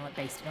 he was kind of like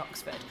based in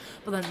Oxford,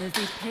 but then there's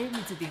these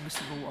periods of the English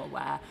Civil War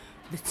where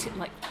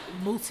like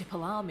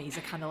multiple armies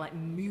are kind of like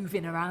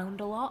moving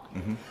around a lot.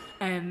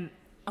 And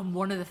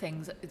one of the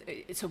things,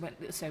 so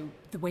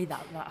the way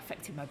that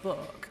affected my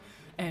book,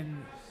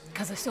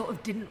 because I sort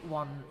of didn't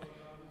want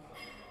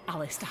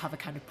Alice to have a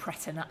kind of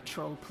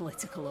preternatural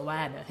political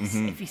awareness,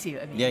 if you see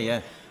what I mean.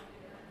 Yeah.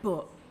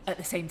 But at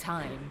the same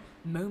time,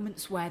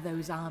 moments where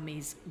those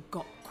armies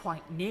got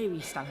quite near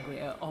East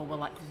Anglia, or were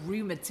like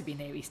rumoured to be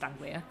near East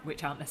Anglia,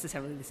 which aren't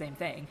necessarily the same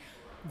thing,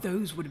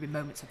 those would have been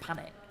moments of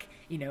panic,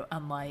 you know,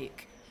 and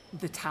like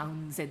the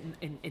towns in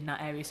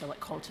that area, so like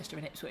Colchester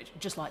and Ipswich,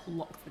 just like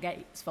locked the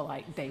gates for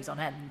like days on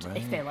end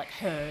if they like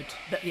heard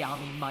that the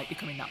army might be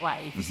coming that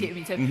way, if you see what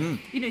I mean.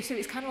 So you know, so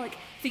it's kind of like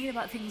thinking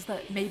about things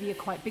that maybe are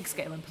quite big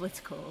scale and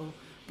political,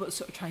 but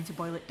sort of trying to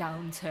boil it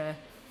down to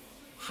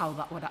how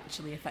that would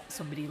actually affect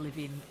somebody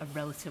living a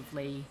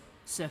relatively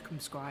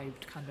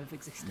circumscribed kind of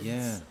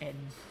existence in,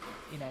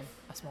 you know,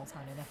 a small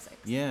town in Essex.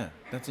 Yeah,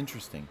 that's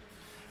interesting.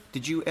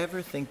 Did you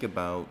ever think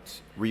about,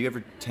 were you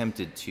ever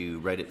tempted to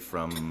write it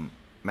from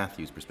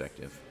Matthew's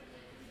perspective?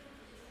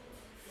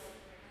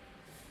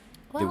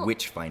 Well, the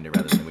Witchfinder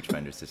rather than the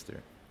Witchfinder's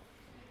sister.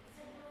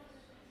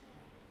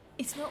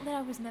 It's not that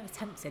I was never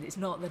tempted, it's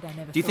not that I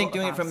never. Do you think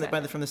doing it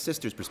from the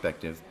sister's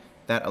perspective,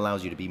 that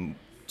allows you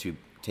to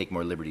take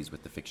more liberties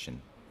with the fiction,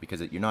 because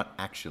you're not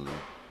actually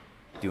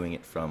doing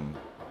it from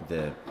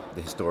the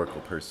historical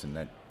person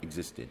that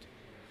existed?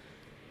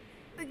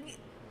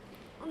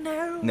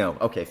 No.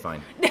 Okay,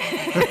 fine. No,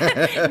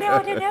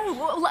 I don't know.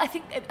 Well, I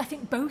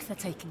think both are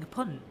taking a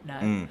punt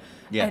now.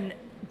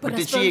 But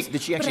did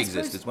she actually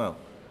exist as well?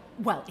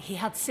 Well, he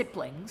had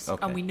siblings,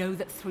 and we know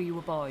that 3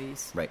 were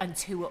boys, and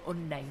 2 were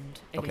unnamed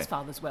in his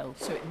father's will.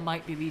 So it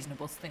might be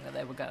reasonable to think that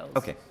they were girls.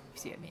 Okay. You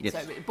see what I mean?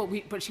 Yes.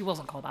 So, but she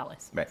wasn't called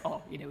Alice. Right.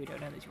 Or, you know, we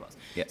don't know that she was.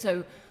 Yeah.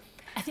 So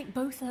I think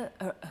both are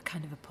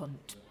kind of a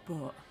punt,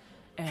 but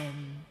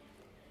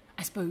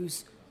I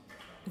suppose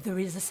there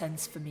is a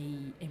sense for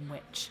me in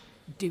which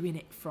doing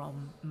it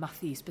from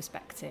Matthew's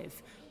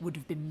perspective would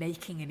have been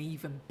making an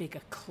even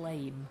bigger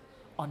claim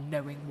on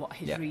knowing what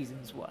his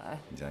reasons were.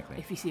 Exactly.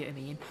 If you see what I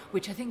mean,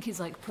 which I think is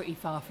like pretty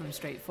far from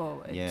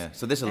straightforward. Yeah.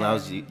 So this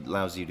allows you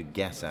to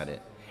guess at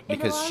it.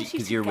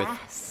 Because you're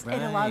guess.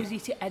 It allows you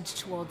to edge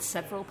towards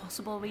several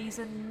possible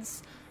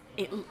reasons.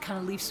 It kind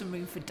of leaves some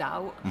room for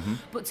doubt.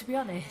 But to be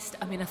honest,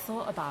 I mean, I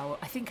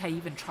think I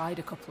even tried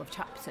a couple of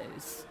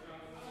chapters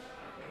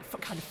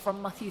kind of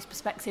from Matthew's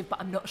perspective, but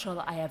I'm not sure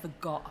that I ever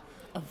got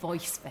a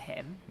voice for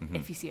him,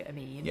 if you see what I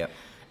mean. Yeah.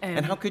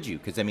 And how could you?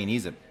 Because, I mean,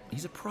 he's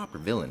a proper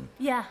villain.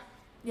 Yeah.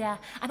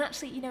 And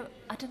actually, you know,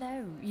 I don't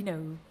know, you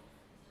know,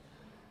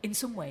 in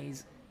some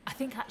ways, I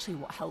think actually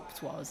what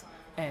helped was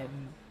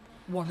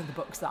one of the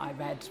books that I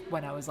read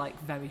when I was like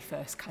very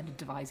first kind of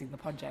devising the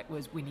project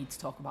was We Need to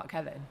Talk About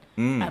Kevin.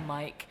 And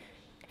like,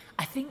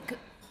 I think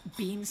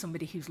being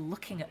somebody who's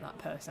looking at that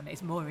person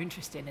is more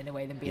interesting in a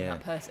way than being Yeah.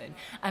 that person.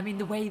 I mean,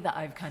 the way that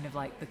I've kind of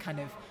like the kind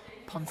of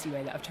poncy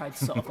way that I've tried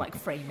to sort of like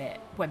frame it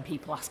when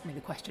people ask me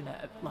the question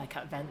at like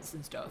at events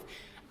and stuff,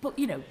 but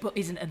but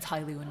isn't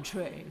entirely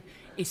untrue,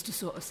 is to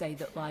sort of say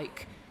that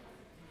like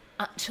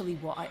actually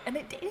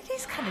it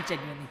is kind of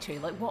genuinely true,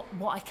 like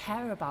what I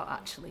care about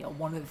actually, or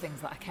one of the things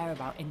that I care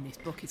about in this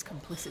book is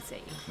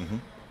complicity.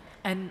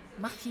 And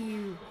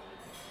Matthew,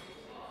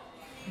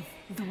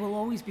 there will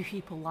always be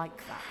people like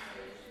that.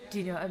 Do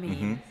you know what I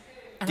mean?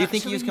 And Do you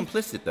think he was actually-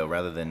 complicit though,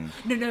 rather than?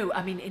 No,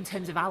 I mean in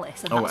terms of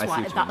Alice, and Oh, that's I see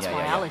why what you mean.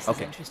 Yeah, yeah. Alice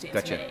Okay, is interesting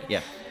gotcha. to me.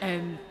 Yeah.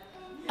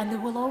 And there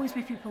will always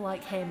be people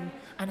like him,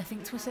 and I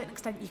think to a certain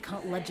extent you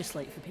can't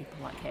legislate for people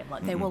like him.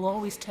 Like they will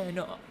always turn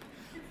up,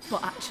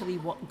 but actually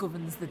what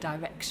governs the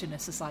direction a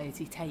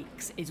society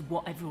takes is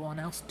what everyone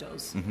else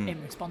does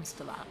in response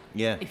to that.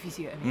 Yeah. If you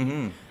see what I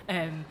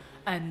mean.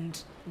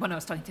 And when I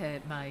was talking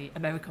to my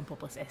American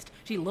publicist,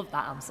 she loved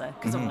that answer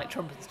because of like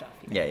Trump and stuff.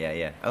 You know?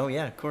 Yeah. Oh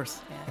yeah, of course.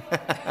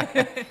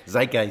 Yeah.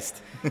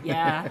 Zeitgeist.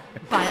 Yeah,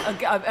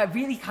 but I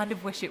really kind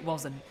of wish it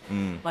wasn't.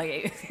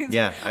 Like,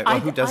 Yeah,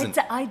 well, who doesn't?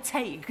 I'd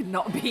take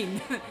not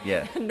being,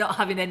 Yeah. not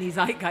having any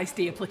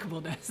zeitgeisty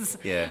applicableness.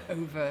 Yeah.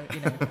 Over,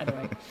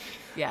 anyway.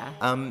 Yeah.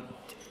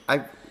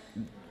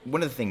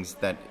 One of the things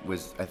that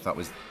I thought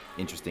was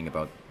interesting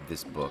about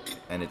this book,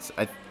 and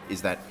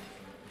is that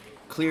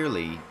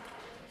clearly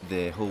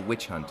the whole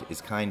witch hunt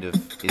is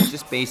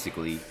just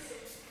basically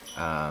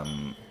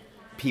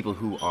people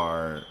who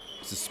are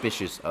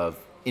suspicious of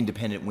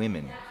independent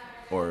women,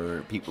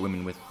 or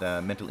women with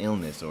mental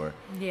illness, or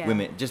Yeah.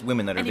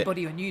 women that are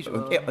Anybody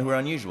unusual. who are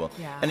unusual.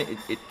 Yeah. And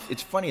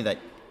it's funny that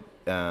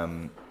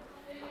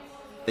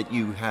that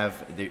you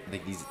have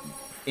these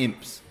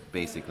imps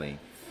basically,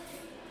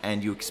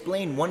 and you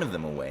explain one of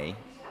them away.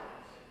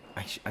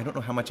 I don't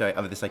know how much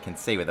of this I can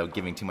say without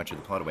giving too much of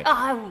the plot away. Oh,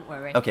 I won't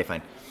worry. Okay,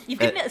 fine. You've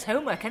given it as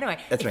homework anyway.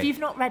 That's if right. you've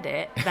not read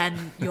it,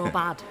 then you're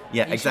bad.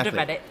 Yeah, you exactly. should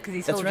have read it because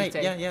he That's told right.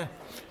 you to. Yeah,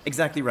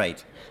 exactly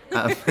right.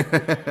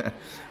 So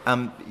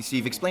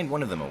you've explained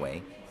one of them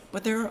away,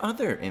 but there are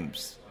other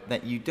imps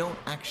that you don't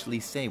actually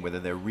say whether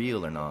they're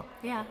real or not.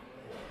 Yeah.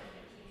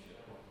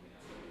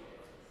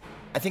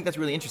 I think that's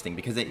really interesting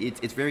because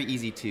it's very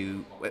easy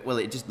to, well,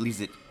 it just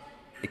leaves it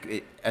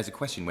as a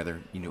question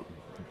whether,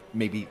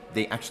 maybe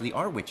they actually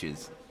are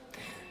witches.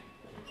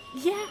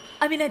 Yeah,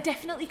 I mean, I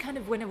definitely kind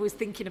of, when I was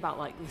thinking about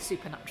like the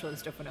supernatural and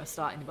stuff when I was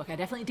starting the book, I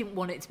definitely didn't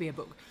want it to be a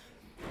book.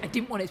 I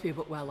didn't want it to be a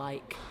book where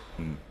like,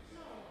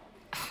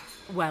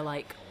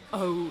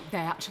 oh, they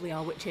actually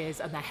are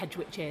witches and they're hedge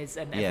witches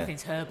and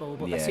everything's herbal,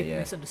 but they're super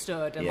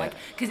misunderstood. And like,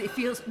 because it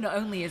feels, not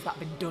only has that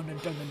been done and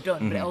done and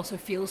done, but it also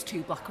feels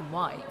too black and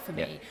white for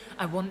me.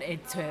 I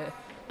wanted to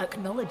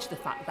acknowledge the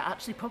fact that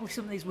actually probably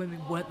some of these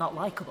women weren't that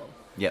likeable.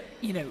 Yep.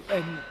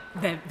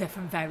 They're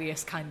from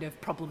various kind of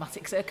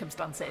problematic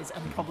circumstances,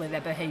 and probably their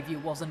behaviour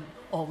wasn't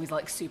always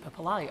like super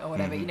polite or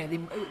whatever. They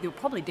were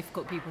probably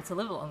difficult people to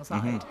live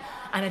alongside,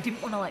 and I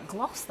didn't want to like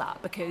gloss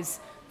that because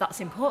that's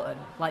important.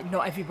 Like,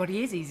 not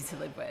everybody is easy to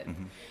live with.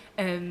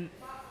 And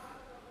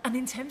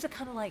in terms of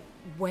kind of like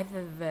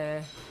whether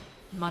the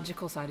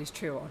magical side is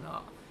true or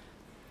not,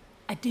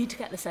 I did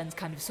get the sense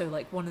kind of, so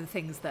like one of the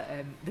things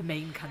that the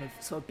main kind of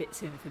sort of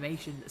bits of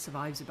information that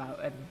survives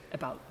about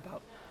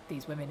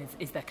these women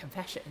is their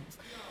confessions,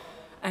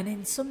 and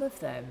in some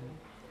of them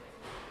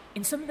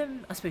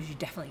I suppose you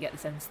definitely get the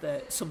sense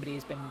that somebody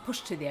has been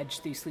pushed to the edge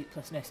through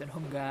sleeplessness and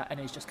hunger and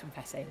is just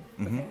confessing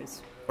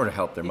because, Or to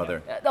help their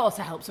mother. or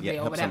to help somebody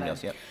or help whatever. somebody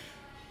else, yep.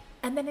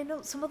 And then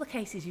in some other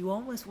cases you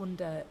almost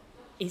wonder,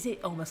 is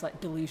it almost like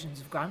delusions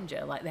of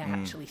grandeur, like they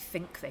actually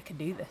think they can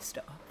do this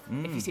stuff,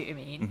 if you see what I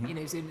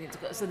mean?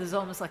 So there's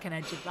almost like an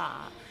edge of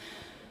that.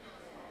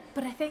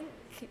 But I think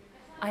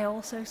I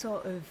also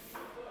sort of,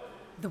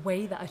 the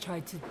way that I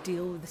tried to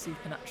deal with the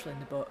supernatural in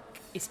the book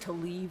is to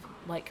leave,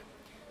 like,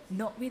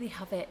 not really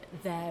have it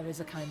there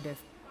as a kind of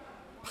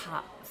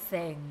pat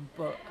thing,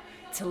 but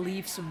to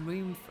leave some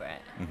room for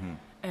it.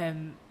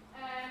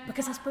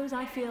 Because I suppose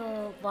I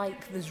feel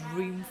like there's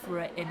room for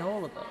it in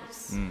all of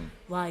us.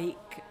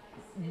 Like,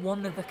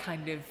 one of the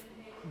kind of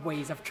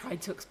ways I've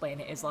tried to explain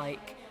it is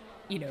like,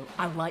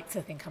 I like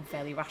to think I'm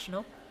fairly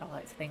rational. I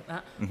like to think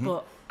that.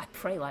 But I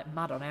pray like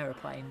mad on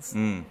aeroplanes.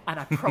 And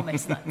I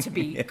promise that to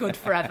be good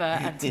forever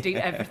and to do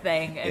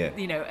everything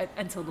and,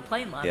 until the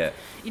plane lands.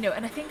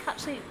 And I think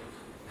actually,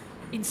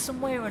 in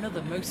some way or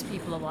another, most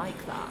people are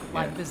like that.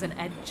 Like, there's an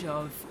edge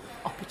of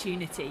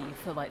opportunity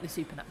for like the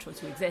supernatural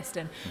to exist.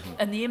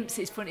 And the imps,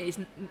 it's funny,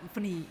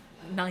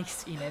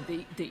 nice,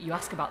 that you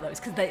ask about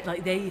those, because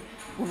they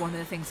were one of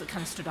the things that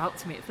kind of stood out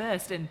to me at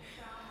first, and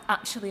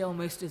actually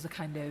almost as a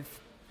kind of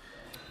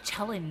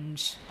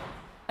challenge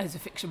as a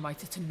fiction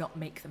writer to not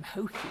make them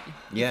hokey,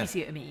 if you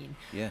see what I mean.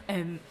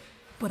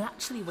 But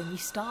actually when you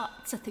start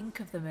to think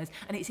of them as,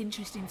 and it's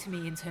interesting to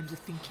me in terms of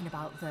thinking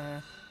about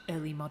the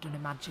early modern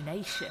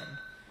imagination,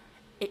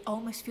 it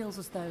almost feels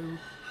as though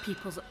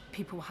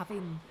people were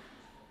having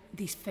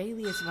these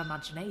failures of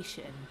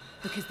imagination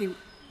because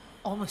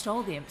almost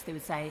all the imps, they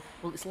would say,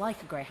 well, it's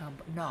like a greyhound,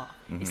 but not.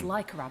 It's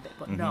like a rabbit,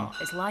 but not.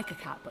 It's like a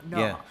cat, but not.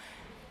 Yeah.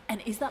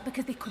 And is that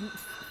because they couldn't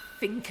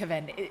think of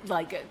any,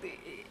 like,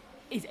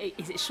 is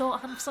it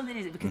shorthand for something?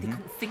 Is it because they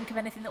couldn't think of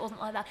anything that wasn't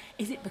like that?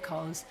 Is it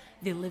because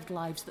they lived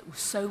lives that were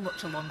so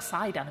much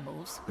alongside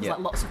animals? Because like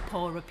lots of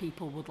poorer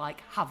people would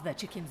like have their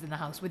chickens in the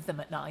house with them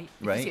at night.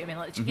 Right. You see what I mean?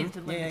 Like the chickens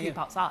didn't live in the coop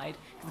outside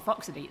because the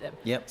fox would eat them.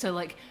 Yep. So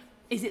like,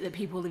 is it that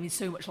people living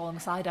so much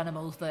alongside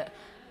animals that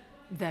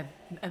their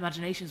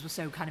imaginations were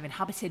so kind of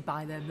inhabited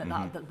by them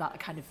that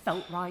kind of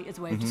felt right as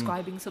a way of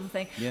describing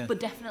something? Yeah.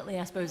 But definitely,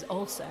 I suppose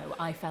also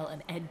I felt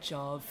an edge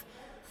of,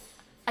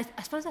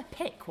 I suppose I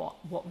pick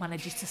what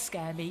manages to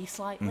scare me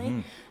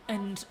slightly.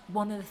 And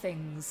one of the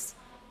things,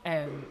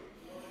 I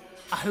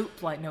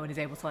hope like no one is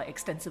able to like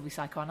extensively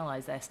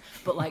psychoanalyze this,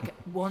 but like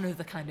one of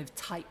the kind of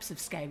types of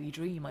scary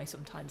dream I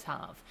sometimes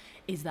have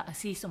is that I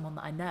see someone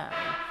that I know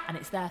and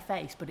it's their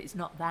face, but it's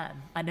not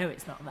them. I know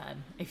it's not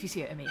them, if you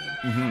see what I mean.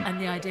 And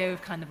the idea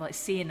of kind of like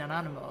seeing an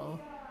animal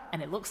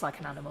and it looks like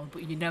an animal,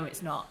 but you know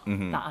it's not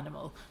that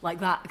animal.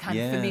 Like that kind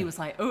of, for me, was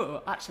like,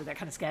 oh, actually, that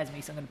kind of scares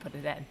me, so I'm going to put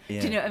it in.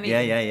 Yeah. Do you know what I mean?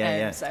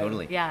 Yeah, So,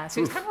 totally. Yeah,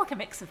 so it's kind of like a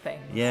mix of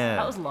things. Yeah.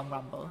 That was a long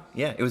ramble.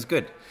 Yeah, it was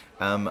good.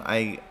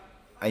 I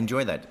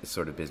enjoy that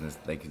sort of business,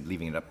 like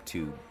leaving it up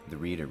to the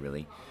reader,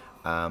 really.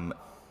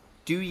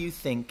 Do you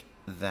think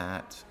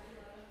that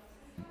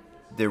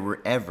there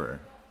were ever,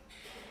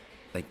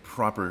 like,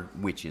 proper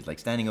witches, like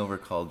Standing Over a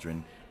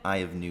Cauldron, Eye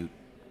of Newt,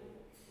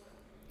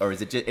 or is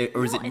it just,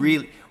 or is it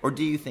really, or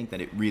do you think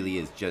that it really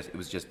is just, it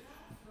was just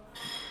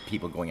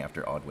people going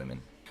after odd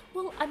women?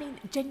 Well, I mean,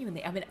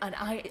 genuinely, I mean, and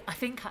I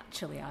think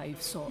actually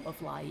I've sort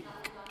of like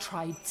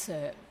tried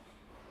to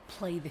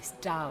play this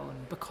down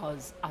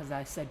because, as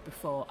I said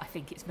before, I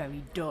think it's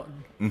very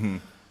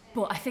done.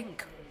 But I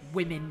think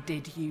women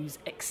did use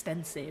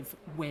extensive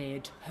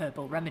weird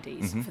herbal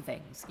remedies for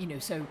things, you know,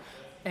 so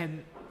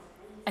and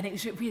it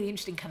was really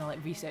interesting kind of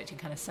like researching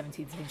kind of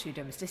 17th century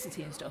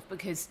domesticity and stuff,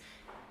 because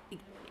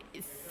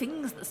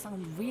things that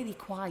sound really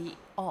quite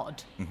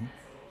odd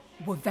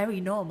were very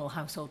normal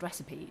household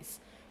recipes.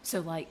 So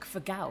like for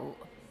gout,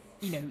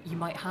 you know, you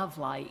might have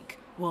like,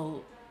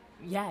 well,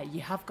 yeah,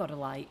 you have got to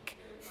like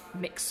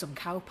mix some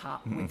cow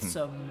pat with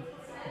some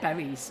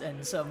berries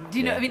and some, do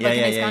you know what I mean? Like,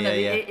 it's kind of,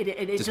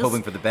 it just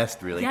hoping for the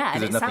best, really,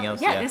 because there's nothing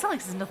else. Yeah, it's not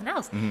like there's nothing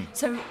else.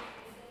 So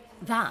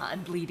that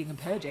and bleeding and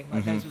purging,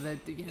 like those were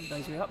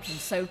those were the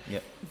options. So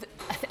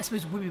I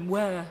suppose women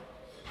were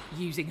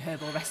using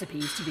herbal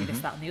recipes to do this,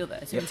 that, and the other.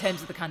 So in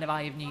terms of the kind of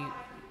Eye of Newt,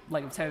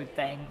 leg of toad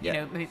thing, you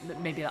know,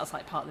 maybe that's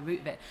like part of the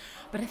root of it.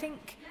 But I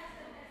think,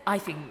 I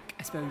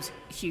suppose,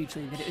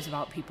 hugely that it was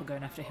about people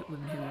going after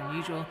women who were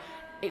unusual.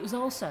 It was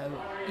also,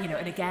 you know,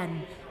 and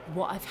again,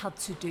 what I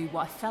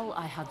felt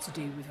I had to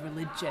do with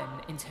religion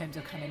in terms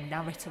of kind of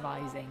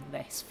narrativizing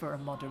this for a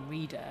modern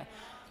reader,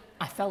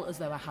 I felt as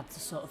though I had to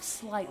sort of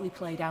slightly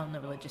play down the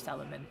religious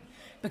element,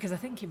 because I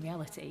think in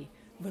reality,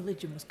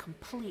 religion was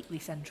completely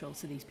central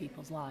to these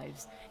people's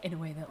lives in a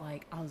way that,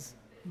 like, as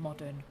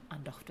modern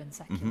and often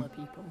secular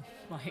people,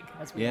 like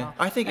as we are.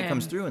 I think it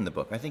comes through in the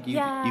book. I think you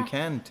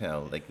can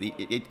tell, like,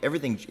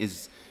 everything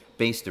is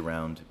based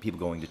around people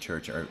going to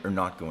church or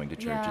not going to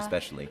church,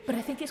 especially. But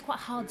I think it's quite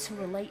hard to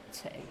relate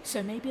to.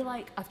 So maybe,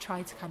 like, I've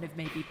tried to kind of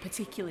maybe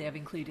particularly I've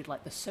included,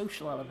 like, the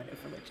social element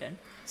of religion,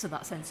 so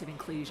that sense of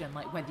inclusion,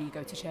 like whether you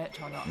go to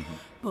church or not.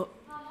 But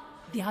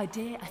the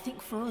idea, I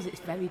think for us,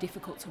 it's very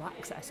difficult to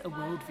access a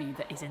worldview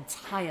that is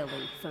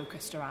entirely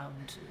focused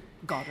around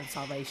God and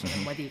salvation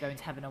and whether you're going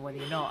to heaven or whether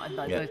you're not. And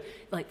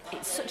like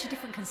it's such a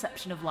different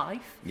conception of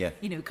life,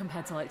 you know,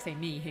 compared to, like, say,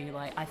 me, who,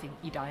 like, I think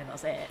you die and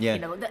that's it. You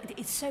know,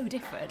 it's so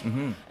different.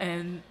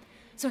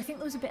 So I think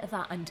there was a bit of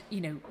that, and,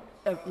 you know,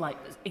 like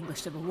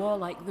English Civil War,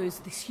 like there's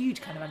this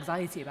huge kind of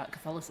anxiety about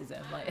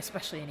Catholicism, like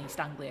especially in East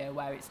Anglia,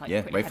 where it's like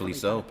pretty rightfully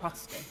so, kind of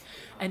Protestant,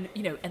 and,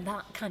 you know, and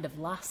that kind of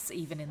lasts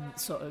even in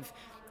sort of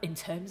in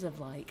terms of,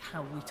 like,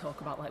 how we talk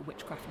about, like,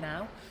 witchcraft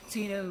now. So,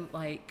 you know,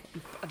 like,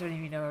 I don't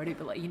even know already,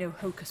 but, like, you know,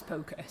 Hocus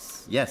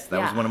Pocus. Yes,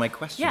 that was one of my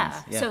questions.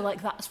 Yeah. So,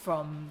 like, that's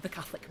from the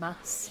Catholic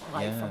Mass,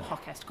 like, from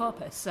Hoc Est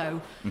Corpus. So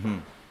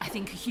I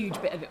think a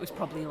huge bit of it was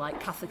probably,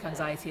 like, Catholic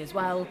anxiety as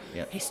well.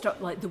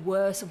 Like, there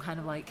were some kind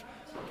of, like,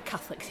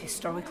 Catholics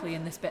historically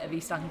in this bit of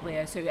East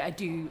Anglia. So I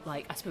do,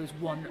 like, I suppose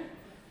one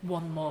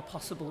more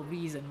possible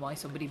reason why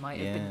somebody might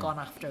have been gone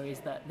after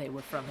is that they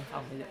were from a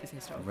family that was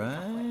historically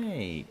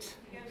Catholic.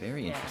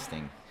 Very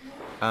interesting.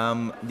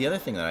 The other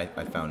thing that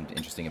I found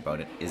interesting about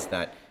it is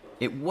that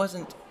it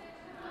wasn't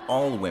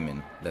all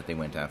women that they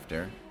went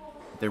after.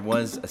 There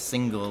was a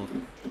single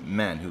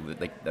man who,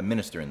 like, a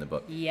minister in the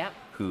book,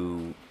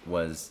 who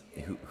was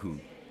who.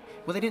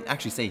 Well, they didn't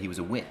actually say he was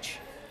a witch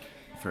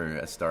for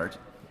a start.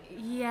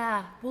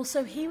 Yeah, well,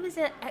 so he was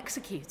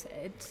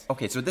executed.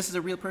 Okay, so this is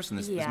a real person.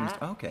 This minister.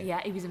 Oh, okay.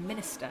 Yeah, he was a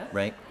minister.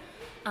 Right.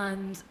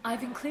 And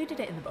I've included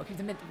it in the book. He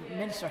was a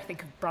minister, I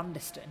think, of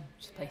Brandeston,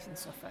 which is a place in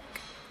Suffolk.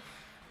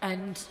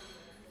 And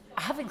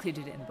I have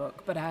included it in the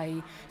book, but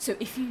so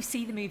if you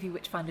see the movie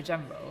Witchfinder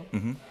General,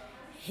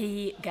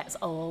 he gets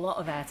a lot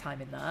of airtime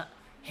in that.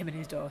 Him and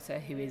his daughter,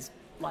 who is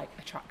like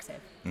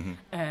attractive.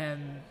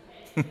 And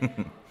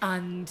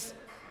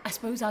I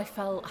suppose I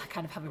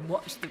kind of having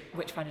watched The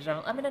Witchfinder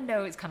General. I mean, I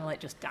know it's kind of like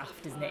just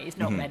daft, isn't it? It's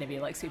not meant to be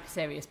like super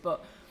serious,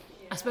 but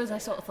I suppose I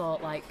sort of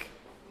thought like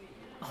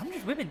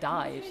 100 women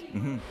died,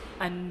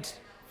 and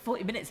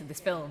 40 minutes of this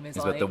film is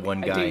like about the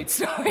one guy. a dude's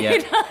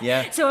story.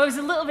 Yeah. So I was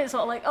a little bit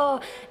sort of like,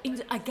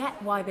 I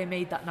get why they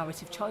made that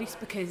narrative choice,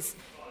 because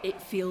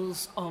it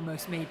feels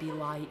almost maybe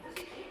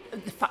like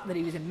the fact that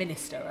he was a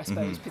minister, I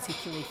suppose,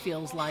 particularly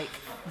feels like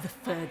the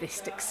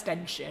furthest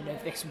extension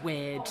of this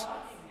weird,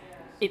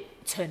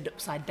 it turned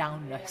upside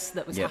downness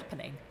that was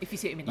happening, if you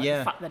see what I mean, like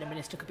the fact that a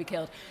minister could be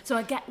killed. So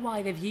I get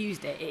why they've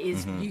used it. It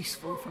is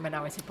useful from a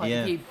narrative point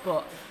of view,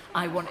 but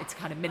I wanted to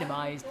kind of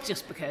minimise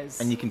just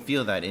because... And you can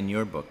feel that in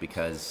your book,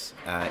 because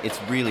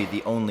it's really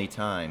the only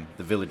time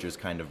the villagers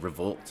kind of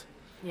revolt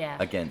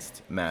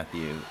against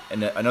Matthew.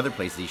 And another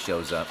place he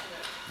shows up,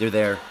 they're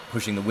there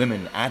pushing the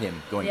women at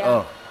him, going,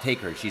 oh, take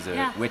her, she's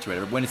a witch or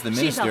whatever. When it's the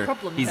minister,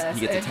 he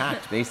gets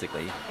attacked,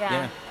 basically.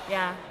 Yeah.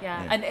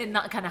 And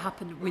that kind of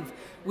happened with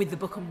the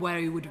book, and where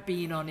he would have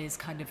been on his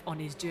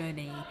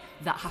journey.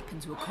 That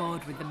happened to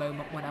accord with the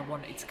moment when I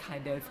wanted to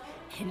kind of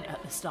hint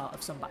at the start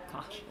of some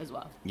backlash as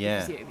well.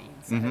 Yeah. You see what I mean?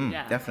 So,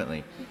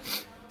 Definitely.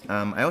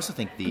 I also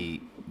think the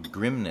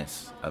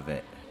grimness of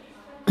it,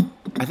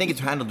 I think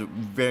it's handled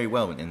very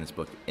well in this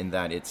book, in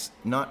that it's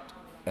not...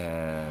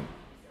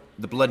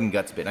 the blood and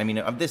guts bit. I mean,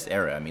 of this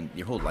era, I mean,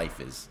 your whole life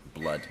is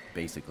blood,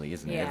 basically,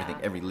 isn't it? Everything,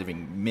 every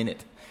living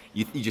minute.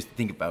 You just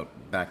think about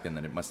back then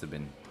that it must have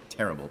been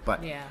terrible.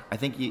 But I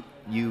think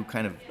you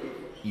kind of,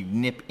 you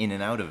nip in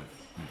and out of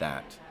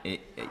that.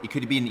 It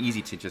could have been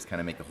easy to just kind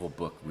of make the whole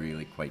book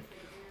really quite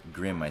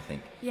grim, I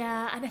think.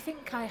 Yeah, and I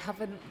think I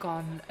haven't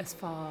gone as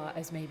far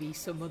as maybe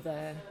some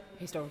other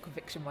historical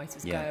fiction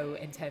writers go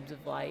in terms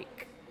of,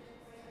 like,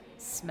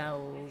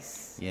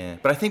 smells. Yeah,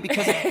 but I think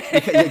because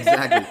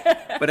exactly.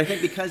 But I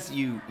think because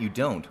you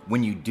don't,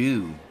 when you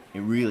do, it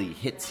really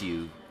hits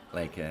you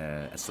like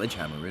a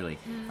sledgehammer. Really,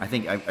 I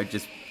think I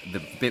just the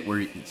bit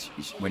where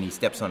when he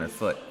steps on her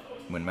foot,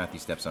 when Matthew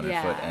steps on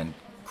her foot and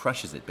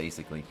crushes it,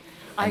 basically.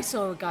 I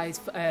saw a guy's,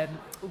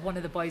 one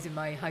of the boys in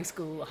my high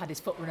school had his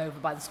foot run over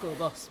by the school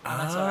bus when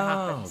I saw it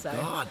happen. So.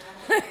 God!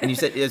 And you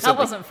said that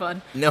wasn't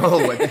fun.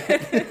 No,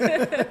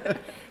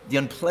 the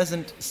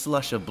unpleasant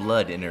slush of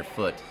blood in her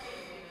foot.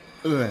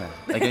 Ugh.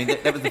 Like, I mean,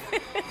 that was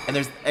and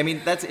there's, I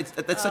mean, that's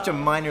such a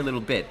minor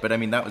little bit, but I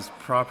mean, that was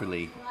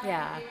properly.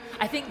 Yeah,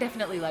 I think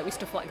definitely, like, with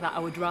stuff like that, I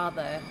would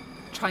rather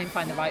try and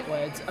find the right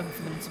words and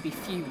for them to be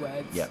few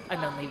words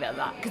and then leave it at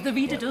that, because the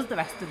reader does the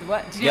rest of the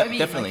work. Do you know what I mean?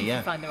 Definitely, like, you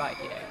can find the right,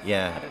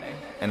 yeah. I don't know.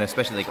 And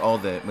especially like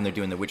when they're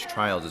doing the witch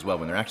trials as well,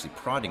 when they're actually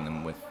prodding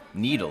them with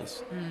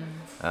needles.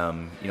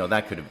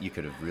 You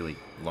could have really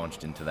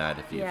launched into that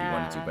if you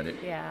wanted to, but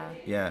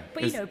yeah.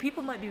 But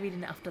people might be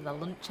reading it after their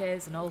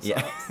lunches and all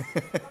sorts.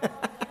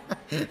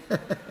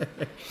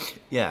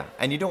 Yeah,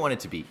 and you don't want it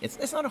to be.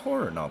 It's not a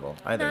horror novel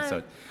either. No,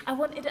 so I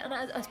wanted it, and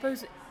I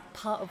suppose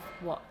part of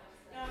what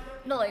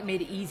not like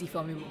made it easy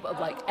for me, but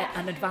like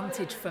an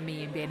advantage for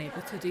me in being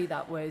able to do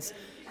that was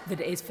that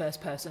it is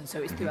first person,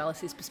 so it's through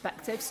Alice's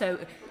perspective. So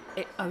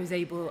I was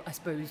able, I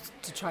suppose,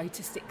 to try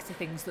to stick to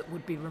things that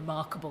would be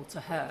remarkable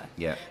to her.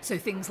 Yeah. So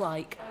things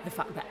like the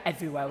fact that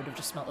everywhere would have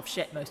just smelled of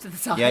shit most of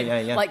the time.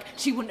 Yeah. Like,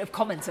 she wouldn't have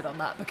commented on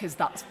that because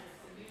that's...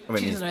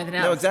 she doesn't know anything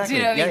else. No, exactly. Do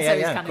you know what I mean? Yeah, so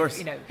it's kind of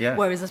course.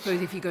 Whereas I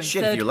suppose if you go in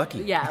shit, third... if you're lucky.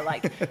 Yeah,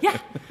 like, yeah.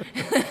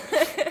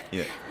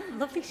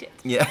 Lovely shit.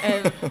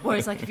 Yeah.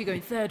 Whereas, like, if you go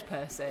in third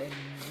person,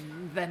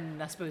 then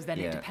I suppose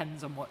it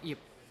depends on what your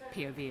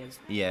POV is.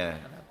 Yeah.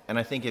 And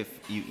I think if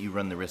you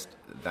run the risk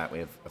that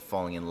way of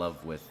falling in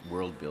love with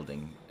world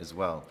building as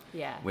well,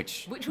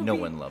 which no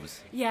one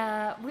loves.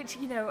 Yeah, which,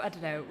 I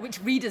don't know,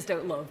 which readers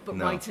don't love, but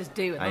writers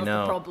do, and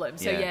that's the problem.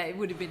 So it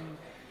would have been,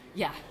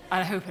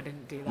 I hope I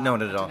didn't do that. No,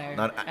 not at all.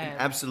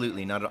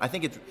 Absolutely not at all. I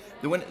think it's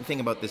the one thing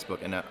about this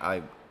book, and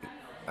I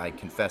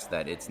confess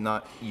that it's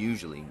not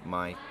usually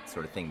my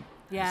sort of thing.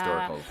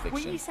 Historical fiction.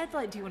 When you said,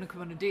 like, do you want to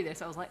come on and do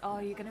this, I was like, oh,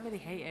 you're going to really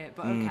hate it,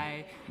 but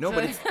okay. No, so,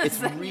 but it's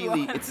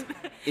really,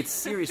 it's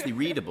seriously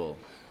readable.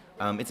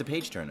 It's a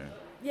page turner.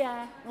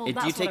 Yeah, well,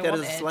 do you take that as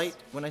a slight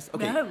when I...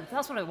 Okay. No,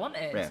 that's what I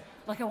wanted. Yeah.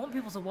 Like, I want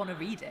people to want to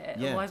read it,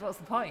 otherwise what's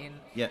the point?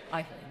 Yeah.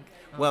 I think.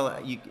 Well,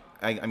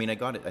 I mean, I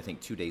got it, I think,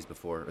 2 days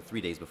before, or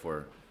 3 days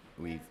before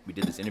we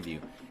did this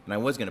interview, and I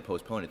was going to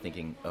postpone it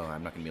thinking, oh,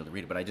 I'm not going to be able to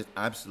read it, but I just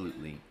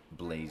absolutely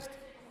blazed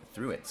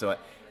through it. So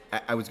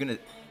I was going to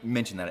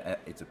mention that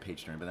it's a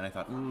page turner, but then I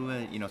thought,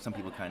 some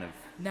people kind of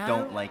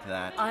don't like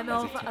that. I'm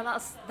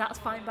that's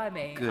fine by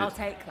me. Good. I'll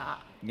take that.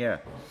 Yeah.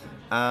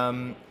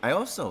 I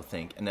also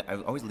think, and I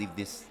always leave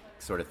this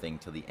sort of thing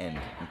till the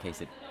end in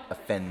case it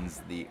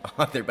offends the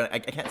author, but I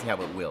can't see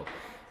how it will.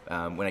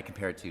 When I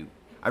compare it to,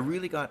 I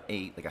really got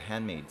a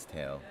Handmaid's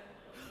Tale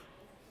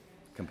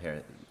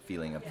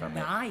feeling from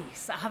it.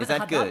 Nice. I haven't Is that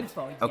had good? That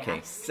before. Okay.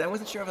 Yes. So I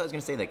wasn't sure if I was going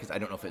to say that because I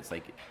don't know if it's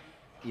like.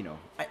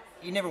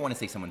 You never want to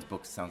say someone's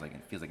book sounds like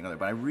it feels like another,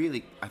 but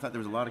I thought there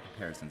was a lot of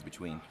comparisons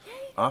between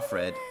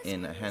Offred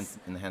in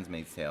The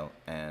Handmaid's Tale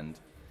and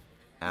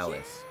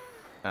Alice.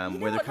 where they're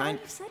what, now kind.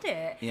 you've said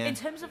it. Yeah. In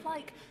terms of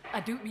like, I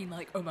don't mean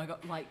like, oh my god,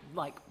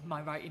 like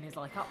my writing is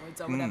like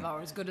Atwood's or whatever,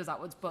 or as good as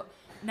Atwood's, but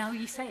now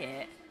you say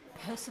it,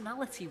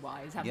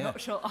 personality-wise, I'm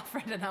not sure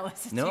Offred and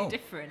Alice are too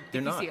different.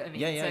 They're if not. You see what I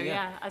mean?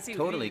 Yeah. So I see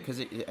totally, what you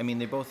mean. because I mean,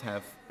 they both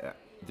have.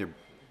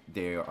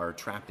 They are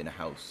trapped in a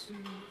house,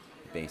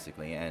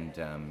 basically, and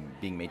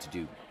being made to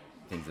do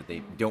things that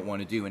they don't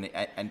want to do,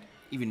 and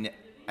even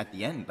at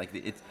the end, like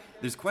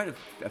there's quite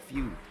a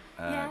few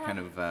kind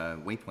of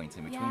waypoints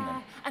in between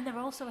them. And they're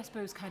also, I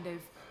suppose, kind of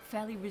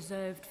fairly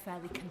reserved,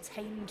 fairly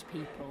contained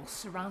people,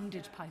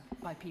 surrounded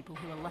by people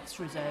who are less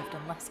reserved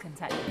and less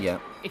contained. Yeah.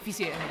 If you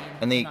see what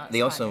I mean. And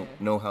they also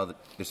know how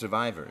they're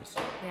survivors.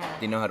 Yeah.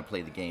 They know how to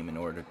play the game in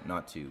order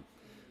not to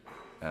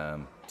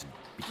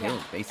be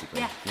killed, basically.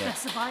 Yeah, they're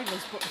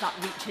survivors, but that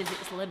reaches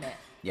its limit.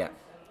 Yeah.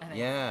 I think.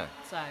 Yeah.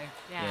 So,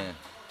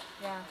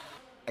 yeah.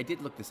 I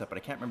did look this up, but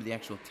I can't remember the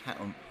actual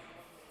town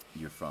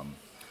you're from.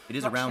 It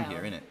is around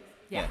here, isn't it?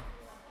 Yeah.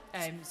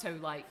 So,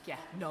 like,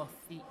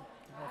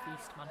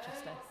 northeast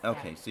Manchester.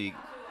 Okay, so you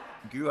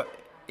grew up.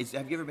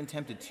 Have you ever been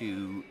tempted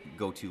to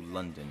go to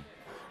London?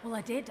 Well,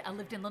 I did. I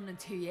lived in London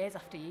 2 years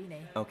after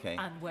uni. Okay.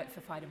 And worked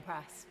for Fight and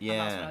Press. Yeah.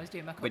 And that's when I was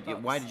doing my cookbooks.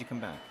 But why did you come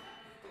back?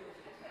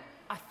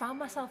 I found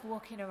myself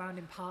walking around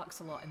in parks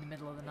a lot in the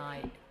middle of the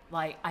night.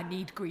 Like, I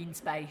need green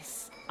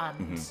space,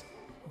 and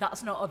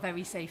that's not a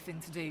very safe thing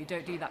to do.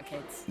 Don't do that,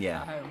 kids.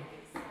 Yeah. At home.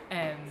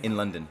 In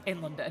London.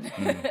 In London.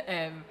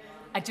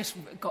 I just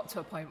got to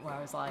a point where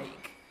I was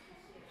like,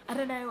 I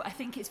don't know, I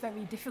think it's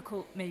very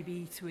difficult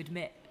maybe to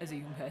admit as a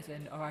young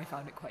person, or I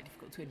found it quite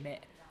difficult to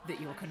admit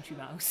that you're a country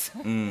mouse,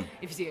 if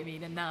you see what I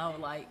mean. And now,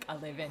 like, I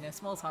live in a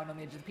small town on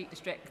the edge of the Peak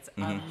District,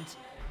 and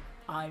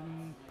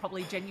I'm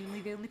probably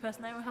genuinely the only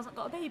person there who hasn't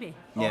got a baby,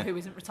 or who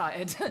isn't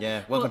retired.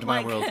 Yeah, welcome to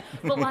my world.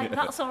 But, like,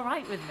 that's all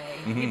right with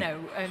me, you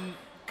know,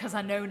 because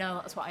I know now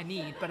that's what I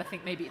need, but I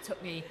think maybe it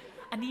took me...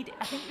 I think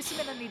it was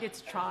something I needed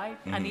to try.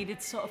 I needed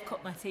to sort of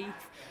cut my teeth,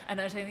 and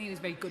I don't think it was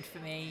very good for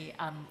me.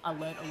 I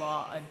learnt a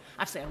lot, and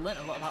actually I learnt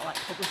a lot about like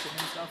publishing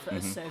and stuff that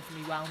has served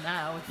me well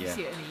now, if you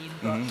see what I mean.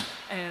 But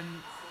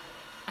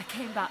I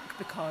came back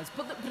because,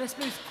 but I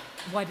suppose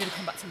why did I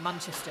come back to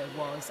Manchester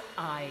was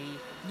I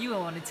knew I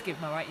wanted to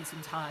give my writing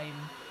some time.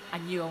 I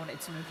knew I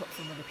wanted some input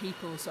from other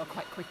people, so I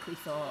quite quickly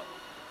thought,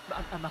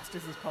 a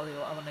master's is probably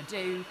what I want to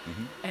do,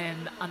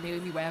 and the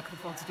only way I could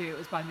afford to do it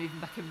was by moving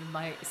back in with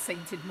my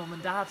sainted mum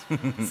and dad.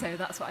 So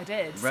that's what I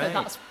did. Right. So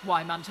that's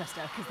why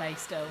Manchester, because they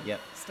still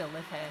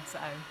live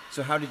here.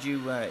 So how did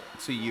you?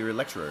 So you're a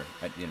lecturer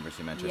at the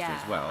University of Manchester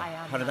as well. I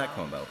am. How did that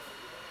come about?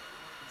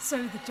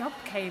 So the job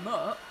came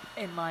up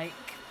in like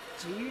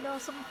June or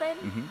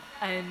something,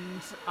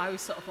 and I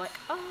was sort of like,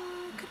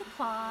 oh, I could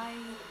apply.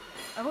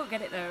 I won't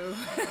get it though.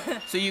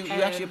 So you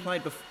actually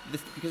applied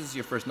because it's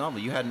your first novel.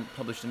 You hadn't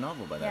published a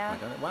novel by that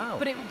point, wow.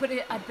 But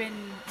I'd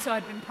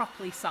been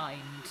properly signed.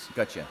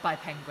 Gotcha. By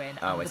Penguin,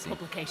 and the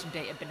publication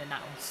date had been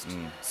announced.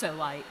 So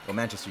like. Well,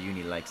 Manchester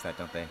Uni likes that,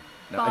 don't they?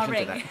 No,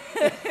 barring. I shouldn't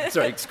say that.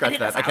 Sorry, scratch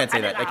that. I can't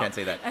say that. I can't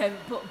say that.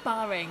 But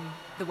barring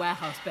the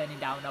warehouse burning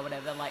down or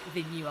whatever, like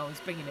they knew I was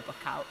bringing a book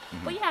out.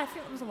 But yeah, I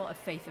think there was a lot of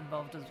faith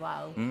involved as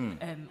well.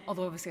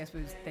 Although obviously I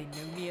suppose they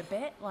know me a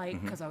bit,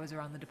 like because I was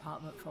around the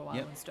department for a while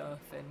and stuff,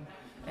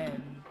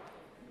 and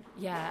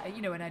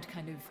you know, and I'd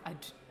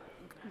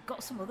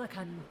got some other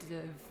kind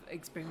of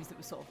experience that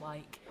was sort of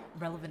like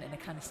relevant in a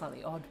kind of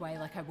slightly odd way.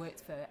 Like I worked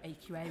for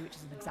AQA, which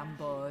is an exam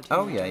board.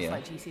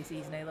 Like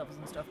GCSEs and A levels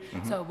and stuff.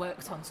 So I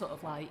worked on sort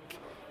of like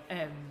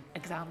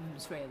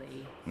exams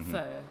really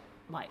for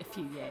like a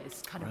few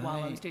years, kind of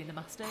while I was doing the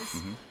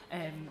masters.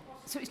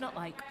 So it's not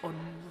like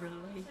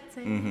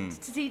unrelated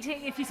to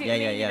teaching, if you see what I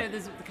mean. You know,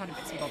 there's the kind of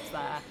bits and bobs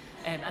there.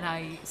 And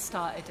I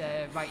started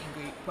a writing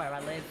group where I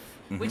live,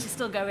 which is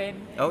still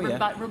going.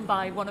 Run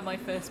by one of my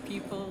first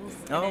pupils.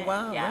 Oh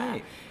wow!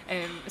 Right.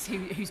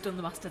 Who's done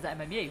the masters at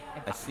MMU. In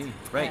fact. I see.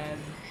 Right.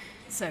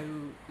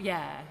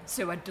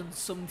 So I'd done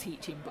some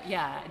teaching, but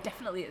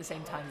definitely at the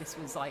same time, this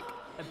was like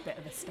a bit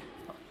of a step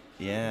up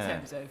in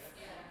terms of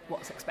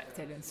what's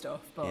expected and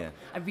stuff. But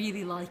I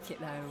really like it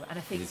though, and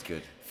I think it's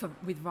good.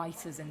 With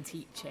writers and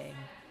teaching,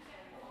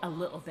 a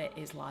little bit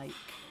is like,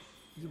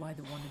 you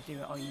either want to do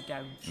it or you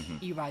don't.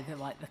 You're either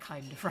like the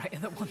kind of writer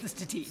that wants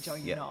to teach or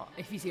you're not,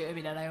 if you see what I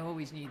mean. And I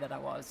always knew that I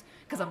was,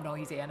 because I'm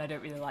noisy and I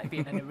don't really like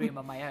being in a room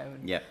on my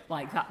own.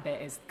 Like that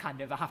bit is kind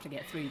of, I have to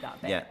get through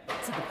that bit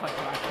to the point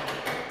where I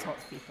can talk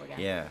to people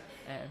again.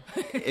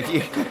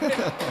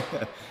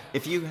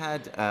 If you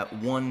had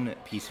one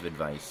piece of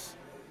advice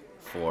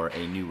for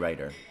a new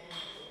writer,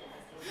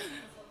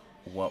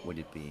 what would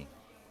it be?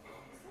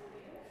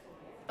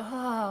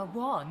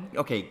 One?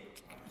 Okay,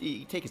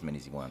 take as many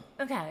as you want.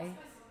 Okay.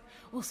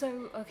 Well,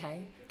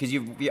 okay. Because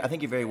I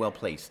think you're very well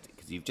placed,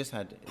 because you've just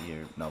had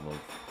your novel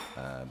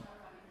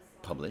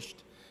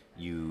published.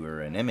 You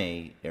were an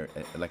MA, a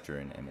lecturer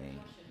in MA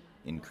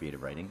in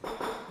creative writing.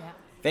 Yeah.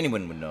 If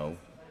anyone would know,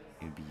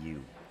 it would be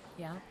you.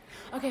 Yeah.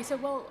 Okay,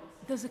 so,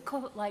 there's a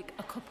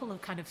couple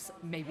of kind of,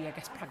 maybe, I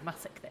guess,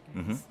 pragmatic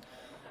things.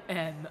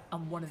 And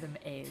one of them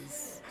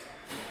is...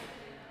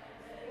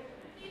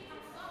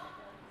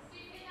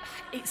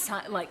 it's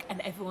like, and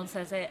everyone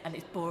says it, and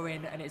it's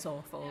boring and it's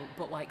awful,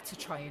 but like to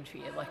try and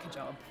treat it like a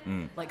job,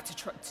 like to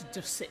try to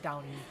just sit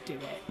down and do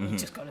it. You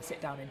just got to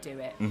sit down and do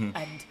it.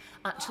 And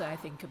actually, I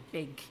think a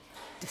big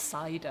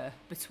decider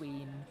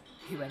between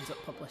who ends up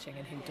publishing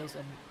and who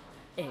doesn't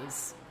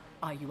is,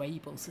 are you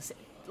able to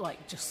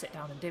just sit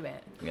down and do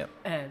it? Yep.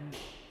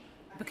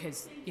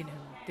 Because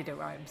they don't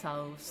write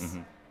themselves.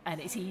 And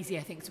it's easy,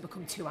 I think, to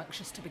become too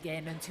anxious to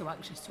begin and too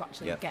anxious to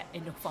actually get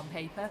enough on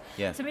paper.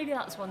 Yeah. So maybe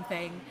that's one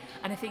thing.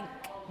 And I think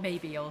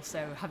maybe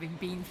also having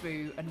been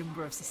through a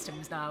number of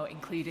systems now,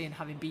 including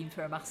having been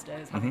through a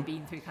master's, having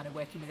been through kind of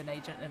working with an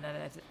agent and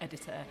an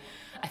editor,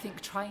 I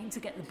think trying to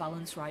get the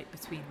balance right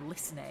between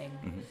listening,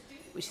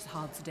 which is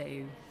hard to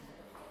do,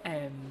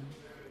 and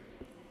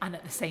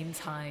at the same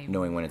time...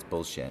 Knowing when it's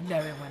bullshit.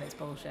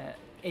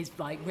 Is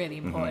like really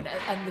important.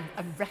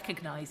 And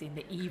recognising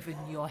that even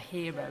your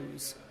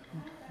heroes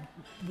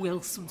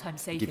will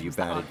sometimes say things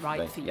that aren't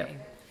right for you.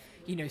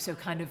 So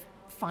kind of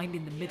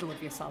finding the middle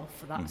of yourself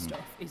for that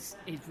stuff is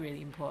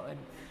really important.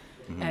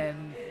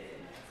 And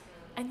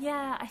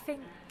yeah, I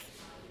think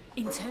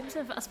in terms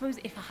of, I suppose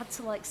if I had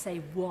to like say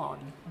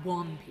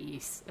one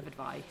piece of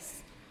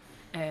advice,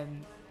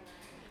 and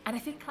I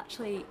think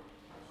actually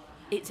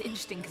it's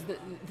interesting because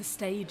the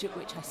stage at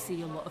which I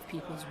see a lot of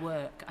people's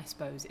work, I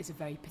suppose, is a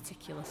very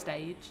particular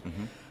stage.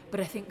 But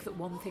I think that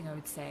one thing I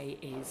would say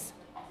is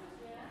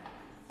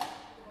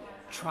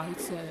try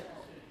to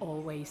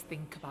always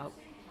think about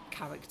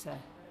character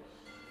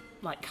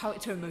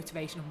and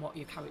motivation and what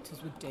your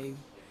characters would do.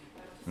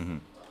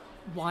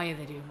 Why are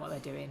they doing what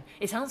they're doing?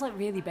 It sounds like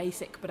really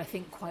basic, but I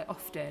think quite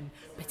often,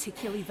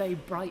 particularly very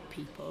bright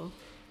people,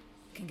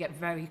 can get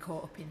very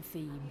caught up in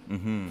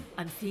theme.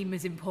 And theme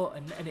is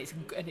important, and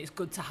it's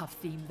good to have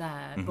theme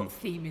there, but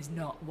theme is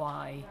not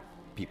why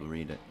people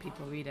read it.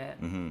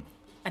 And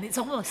it's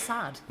almost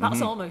sad.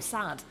 That's almost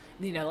sad.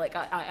 Like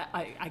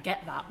I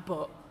get that,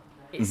 but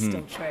it's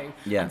still true.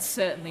 Yeah. And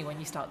certainly when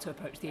you start to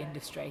approach the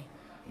industry,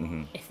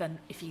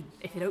 if you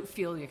don't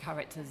feel your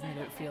characters and you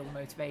don't feel the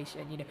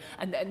motivation,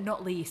 and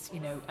not least,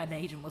 an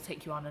agent will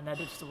take you on, an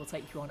editor will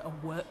take you on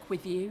and work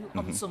with you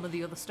on some of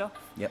the other stuff.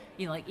 Yep.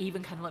 Like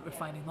even kind of like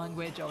refining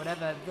language or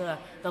whatever,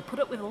 they'll put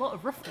up with a lot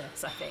of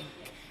roughness, I think,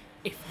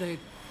 if the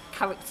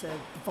character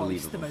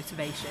voice, the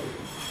motivation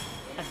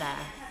are there,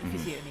 if you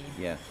see what I mean.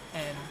 Yeah.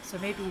 So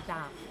maybe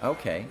that.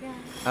 Okay.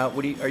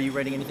 Yeah. Are you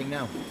writing anything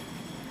now?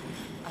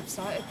 I've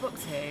started book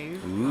 2.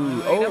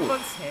 Ooh.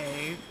 Book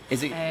 2.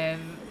 Is it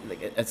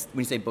when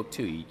you say book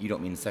 2, you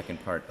don't mean the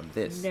second part of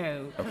this?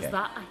 No, because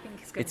that I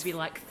think is going to be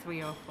like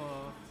 3 or 4.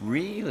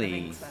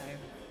 Really?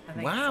 I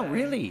think wow, so.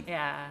 really?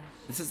 Yeah.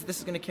 This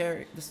is going to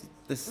carry.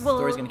 This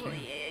story's going to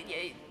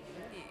carry.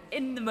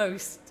 In the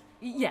most,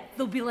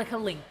 there'll be like a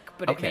link,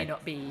 but it may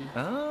not be.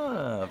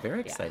 Ah, very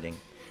exciting.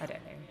 I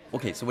don't know.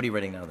 Okay, so what are you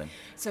writing now then?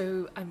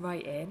 So I'm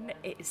writing.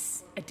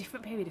 It's a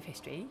different period of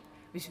history,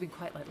 which has been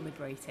quite like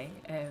liberating,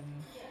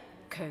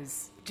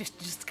 because just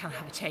to kind of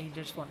have a change.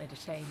 I just wanted a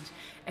change.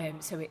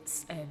 So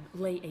it's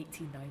late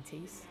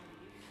 1890s,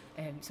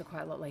 so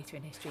quite a lot later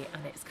in history,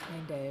 and it's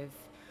kind of,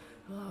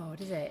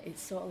 what is it?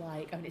 It's sort of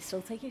like, it's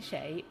still taking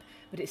shape,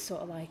 but it's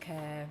sort of like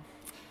a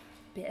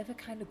bit of a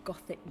kind of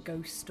gothic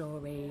ghost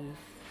story,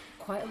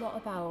 quite a lot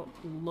about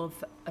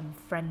love and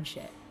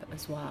friendship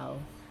as well.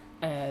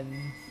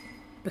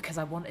 Because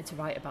I wanted to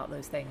write about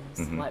those things,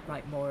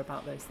 write more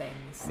about those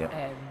things.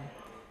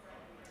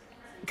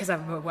 Because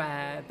I'm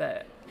aware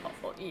that,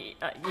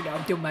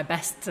 I've done my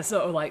best to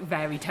sort of like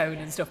vary tone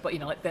and stuff, but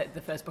like the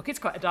first book, it's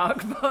quite a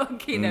dark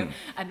book, and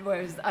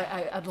whereas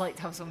I'd like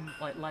to have some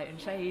like light and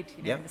shade,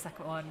 in the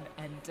second one,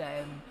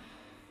 and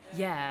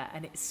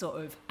and it's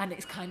sort of, and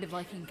it's kind of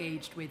like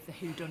engaged with the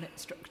whodunit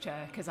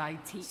structure, because I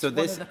teach one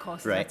of the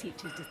courses I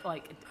teach is just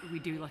like, we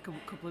do like a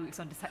couple of weeks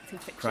on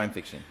detective fiction. Crime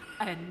fiction.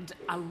 And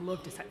I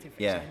love detective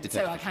fiction. Yeah, detective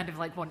so I fiction. kind of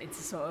like wanted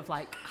to sort of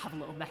like have a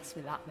little mess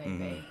with that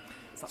maybe.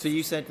 So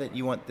you said that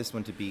you want this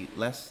one to be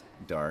less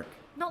dark,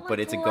 not like but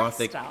it's a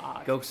gothic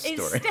ghost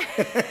story.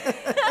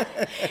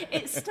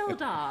 It's still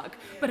dark,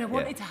 but I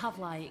wanted to have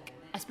like,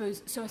 I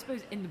suppose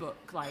in the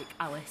book, like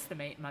Alice,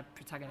 my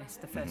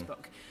protagonist, the first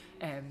book,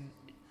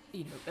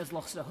 has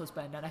lost her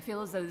husband, and I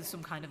feel as though there's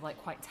some kind of like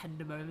quite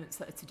tender moments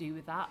that are to do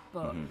with that,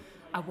 but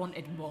I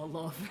wanted more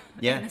love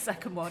in the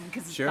second one,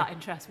 because that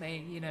interests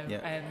me,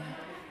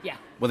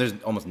 Well, there's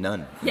almost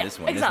none in this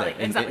one, exactly, is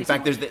there? Exactly. In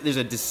fact, there's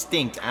a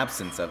distinct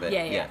absence of it.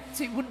 Yeah.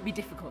 So it wouldn't be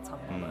difficult to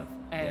have more love.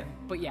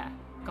 But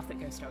gothic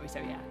ghost story, so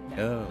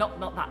not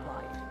that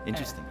light.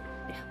 Interesting.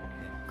 Yeah.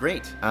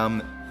 Great.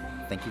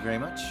 Thank you very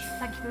much.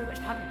 Thank you very much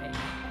for having me.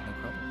 No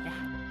problem. Yeah.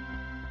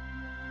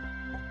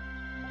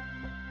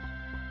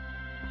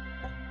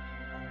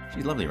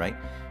 She's lovely, right?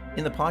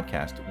 In the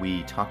podcast,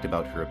 we talked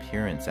about her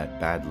appearance at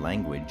Bad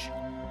Language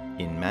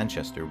in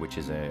Manchester, which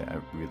is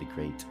a really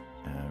great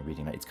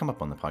reading night. It's come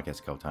up on the podcast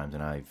a couple times,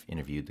 and I've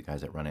interviewed the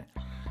guys that run it,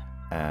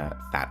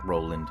 Fat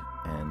Roland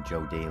and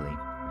Joe Daly.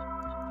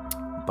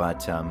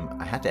 But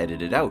I had to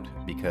edit it out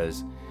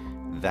because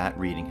that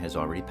reading has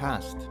already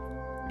passed.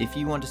 If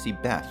you want to see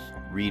Beth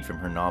read from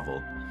her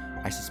novel,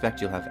 I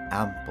suspect you'll have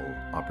ample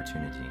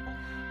opportunity.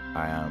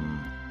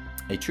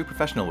 A true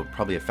professional would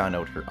probably have found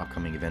out her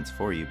upcoming events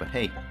for you, but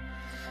hey,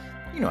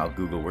 you know how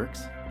Google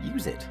works.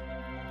 Use it.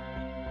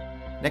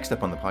 Next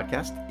up on the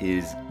podcast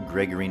is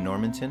Gregory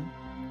Normanton,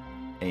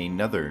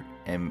 another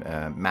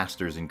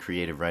Masters in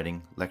Creative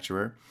Writing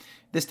lecturer,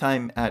 this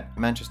time at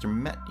Manchester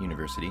Met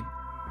University,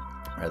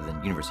 rather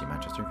than University of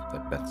Manchester,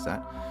 that Beth's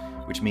at,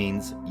 which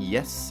means,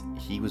 yes,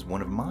 he was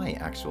one of my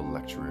actual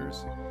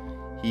lecturers.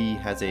 He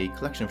has a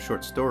collection of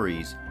short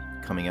stories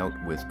coming out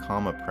with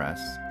Comma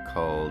Press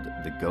called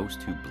The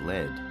Ghost Who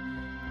Bled,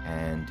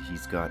 and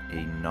he's got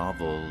a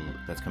novel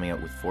that's coming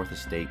out with Fourth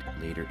Estate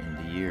later in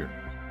the year.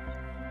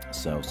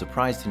 So,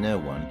 surprised to no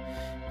one,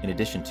 in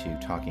addition to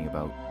talking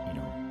about,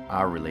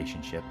 our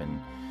relationship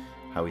and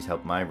how he's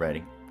helped my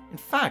writing. In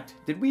fact,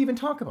 did we even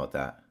talk about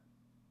that?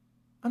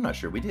 I'm not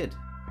sure we did.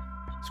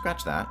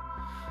 Scratch that.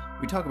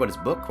 We talk about his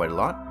book quite a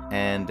lot,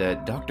 and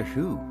Doctor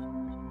Who.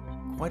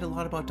 Quite a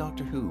lot about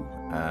Doctor Who.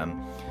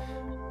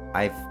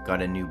 I've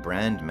got a new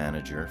brand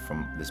manager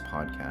from this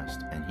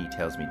podcast, and he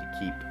tells me to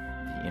keep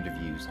the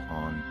interviews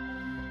on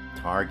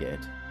target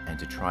and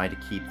to try to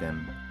keep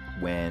them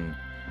when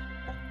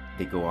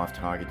they go off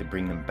target, to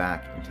bring them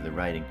back into the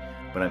writing.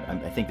 But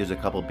I think there's a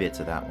couple bits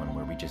of that one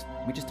where we just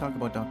talk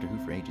about Doctor Who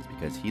for ages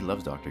because he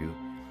loves Doctor Who,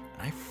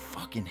 and I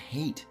fucking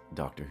hate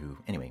Doctor Who.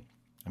 Anyway,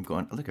 I'm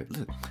going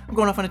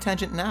off on a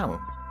tangent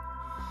now.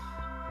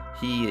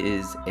 He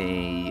is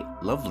a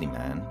lovely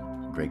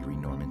man, Gregory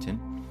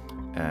Normanton,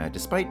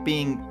 despite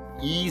being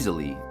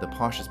easily the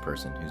poshest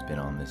person who's been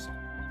on this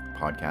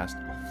podcast.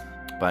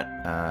 But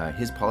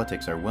his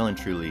politics are well and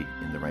truly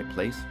in the right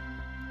place.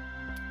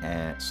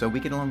 So we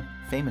get along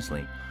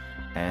famously.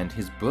 And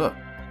his book,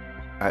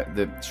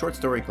 the short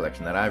story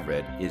collection that I've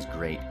read, is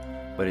great.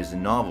 But his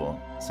novel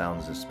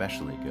sounds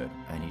especially good.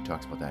 And he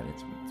talks about that.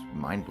 It's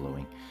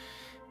mind-blowing.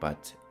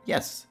 But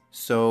yes,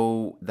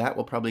 so that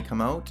will probably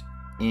come out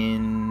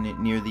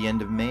near the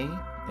end of May.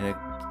 In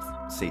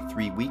say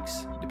 3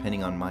 weeks,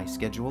 depending on my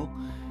schedule.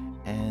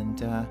 And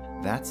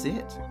that's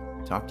it.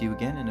 Talk to you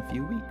again in a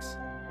few weeks.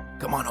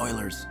 Come on,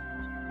 Oilers.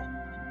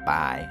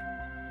 Bye.